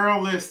like,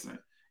 girl, listen,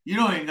 you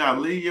don't even gotta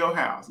leave your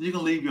house. You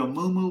can leave your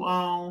moo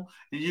on,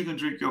 and you can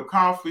drink your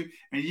coffee,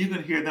 and you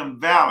can hear them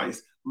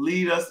valleys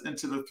lead us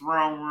into the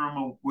throne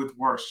room with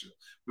worship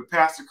with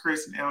Pastor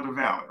Chris and Elder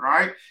Valley,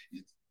 right?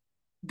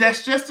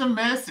 That's just a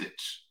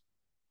message,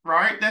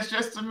 right? That's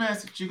just a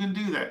message. You can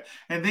do that.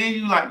 And then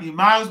you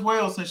might as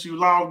well, since you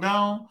logged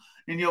on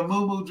and your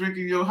moo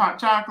drinking your hot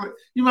chocolate,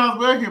 you might as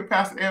well hear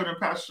Pastor Evan and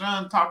Pastor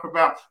Sean talk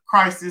about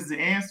Christ is the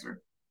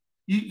answer.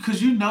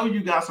 Because you know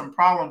you got some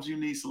problems you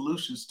need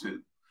solutions to.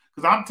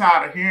 Because I'm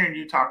tired of hearing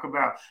you talk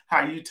about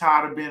how you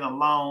tired of being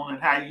alone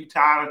and how you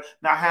tired of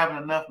not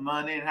having enough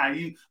money and how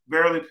you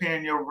barely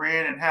paying your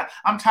rent and how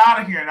I'm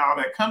tired of hearing all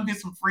that. Come get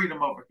some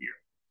freedom over here.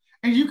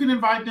 And you can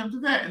invite them to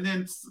that. And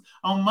then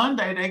on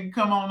Monday, they can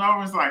come on over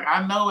and it's like,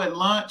 I know at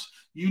lunch,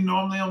 you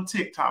normally on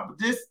TikTok, but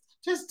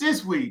just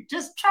this week,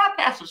 just try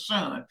Pastor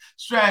Sean,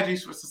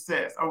 Strategies for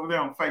Success, over there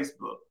on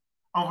Facebook,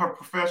 on her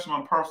professional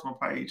and personal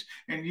page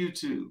and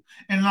YouTube.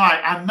 And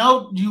like, I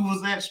know you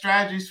was at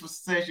Strategies for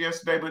Success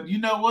yesterday, but you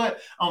know what?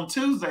 On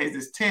Tuesdays,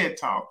 it's TED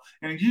Talk.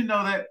 And you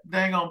know that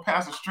dang on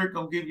Pastor Strick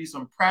gonna give you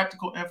some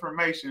practical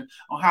information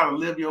on how to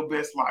live your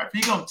best life.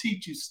 He's gonna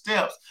teach you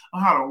steps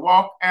on how to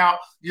walk out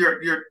your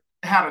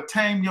how to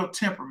tame your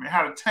temperament,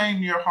 how to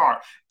tame your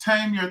heart,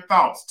 tame your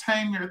thoughts,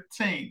 tame your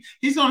team.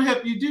 He's going to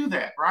help you do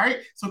that, right?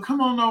 So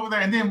come on over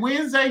there. And then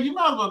Wednesday, you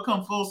might as well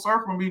come full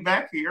circle and be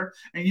back here.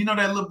 And you know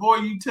that little boy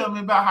you tell me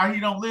about how he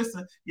don't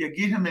listen? Yeah,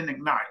 get him in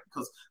Ignite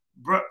because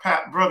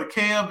Brother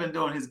Kev been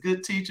doing his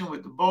good teaching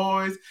with the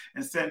boys,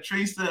 and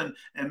Centrisa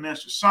and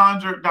Minister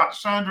Chandra, Dr.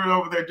 Chandra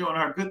over there doing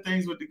her good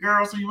things with the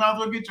girls. So you might as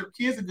well get your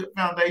kids a good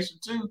foundation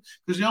too,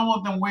 because you don't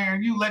want them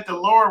wearing you. Let the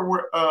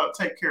Lord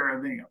take care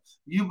of them.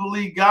 You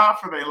believe God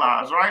for their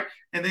lives, right?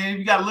 And then if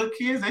you got little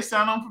kids, they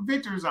sign on for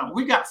Victory Zone.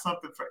 We got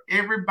something for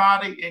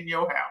everybody in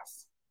your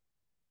house,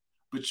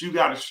 but you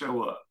got to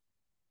show up.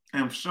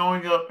 And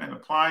showing up and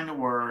applying the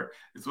word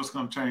is what's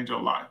going to change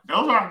your life.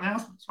 Those are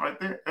announcements right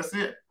there. That's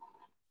it.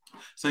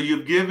 So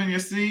you've given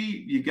your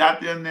seed, you got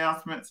the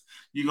announcements.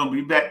 You're going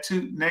to be back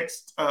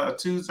next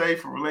Tuesday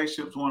for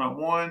Relationships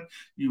 101.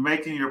 You're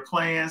making your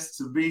plans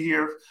to be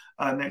here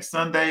next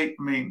Sunday,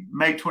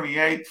 May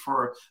 28th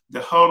for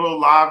the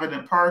huddle live and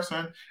in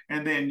person.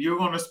 And then you're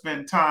going to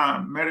spend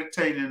time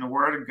meditating in the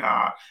Word of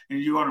God,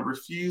 and you're going to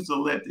refuse to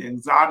let the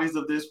anxieties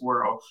of this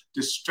world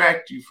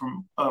distract you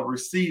from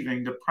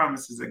receiving the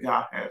promises that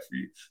God has for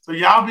you. So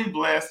y'all be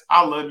blessed.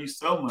 I love you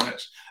so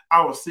much.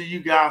 I will see you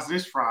guys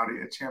this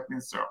Friday at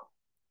Champion Circle.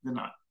 Good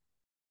night.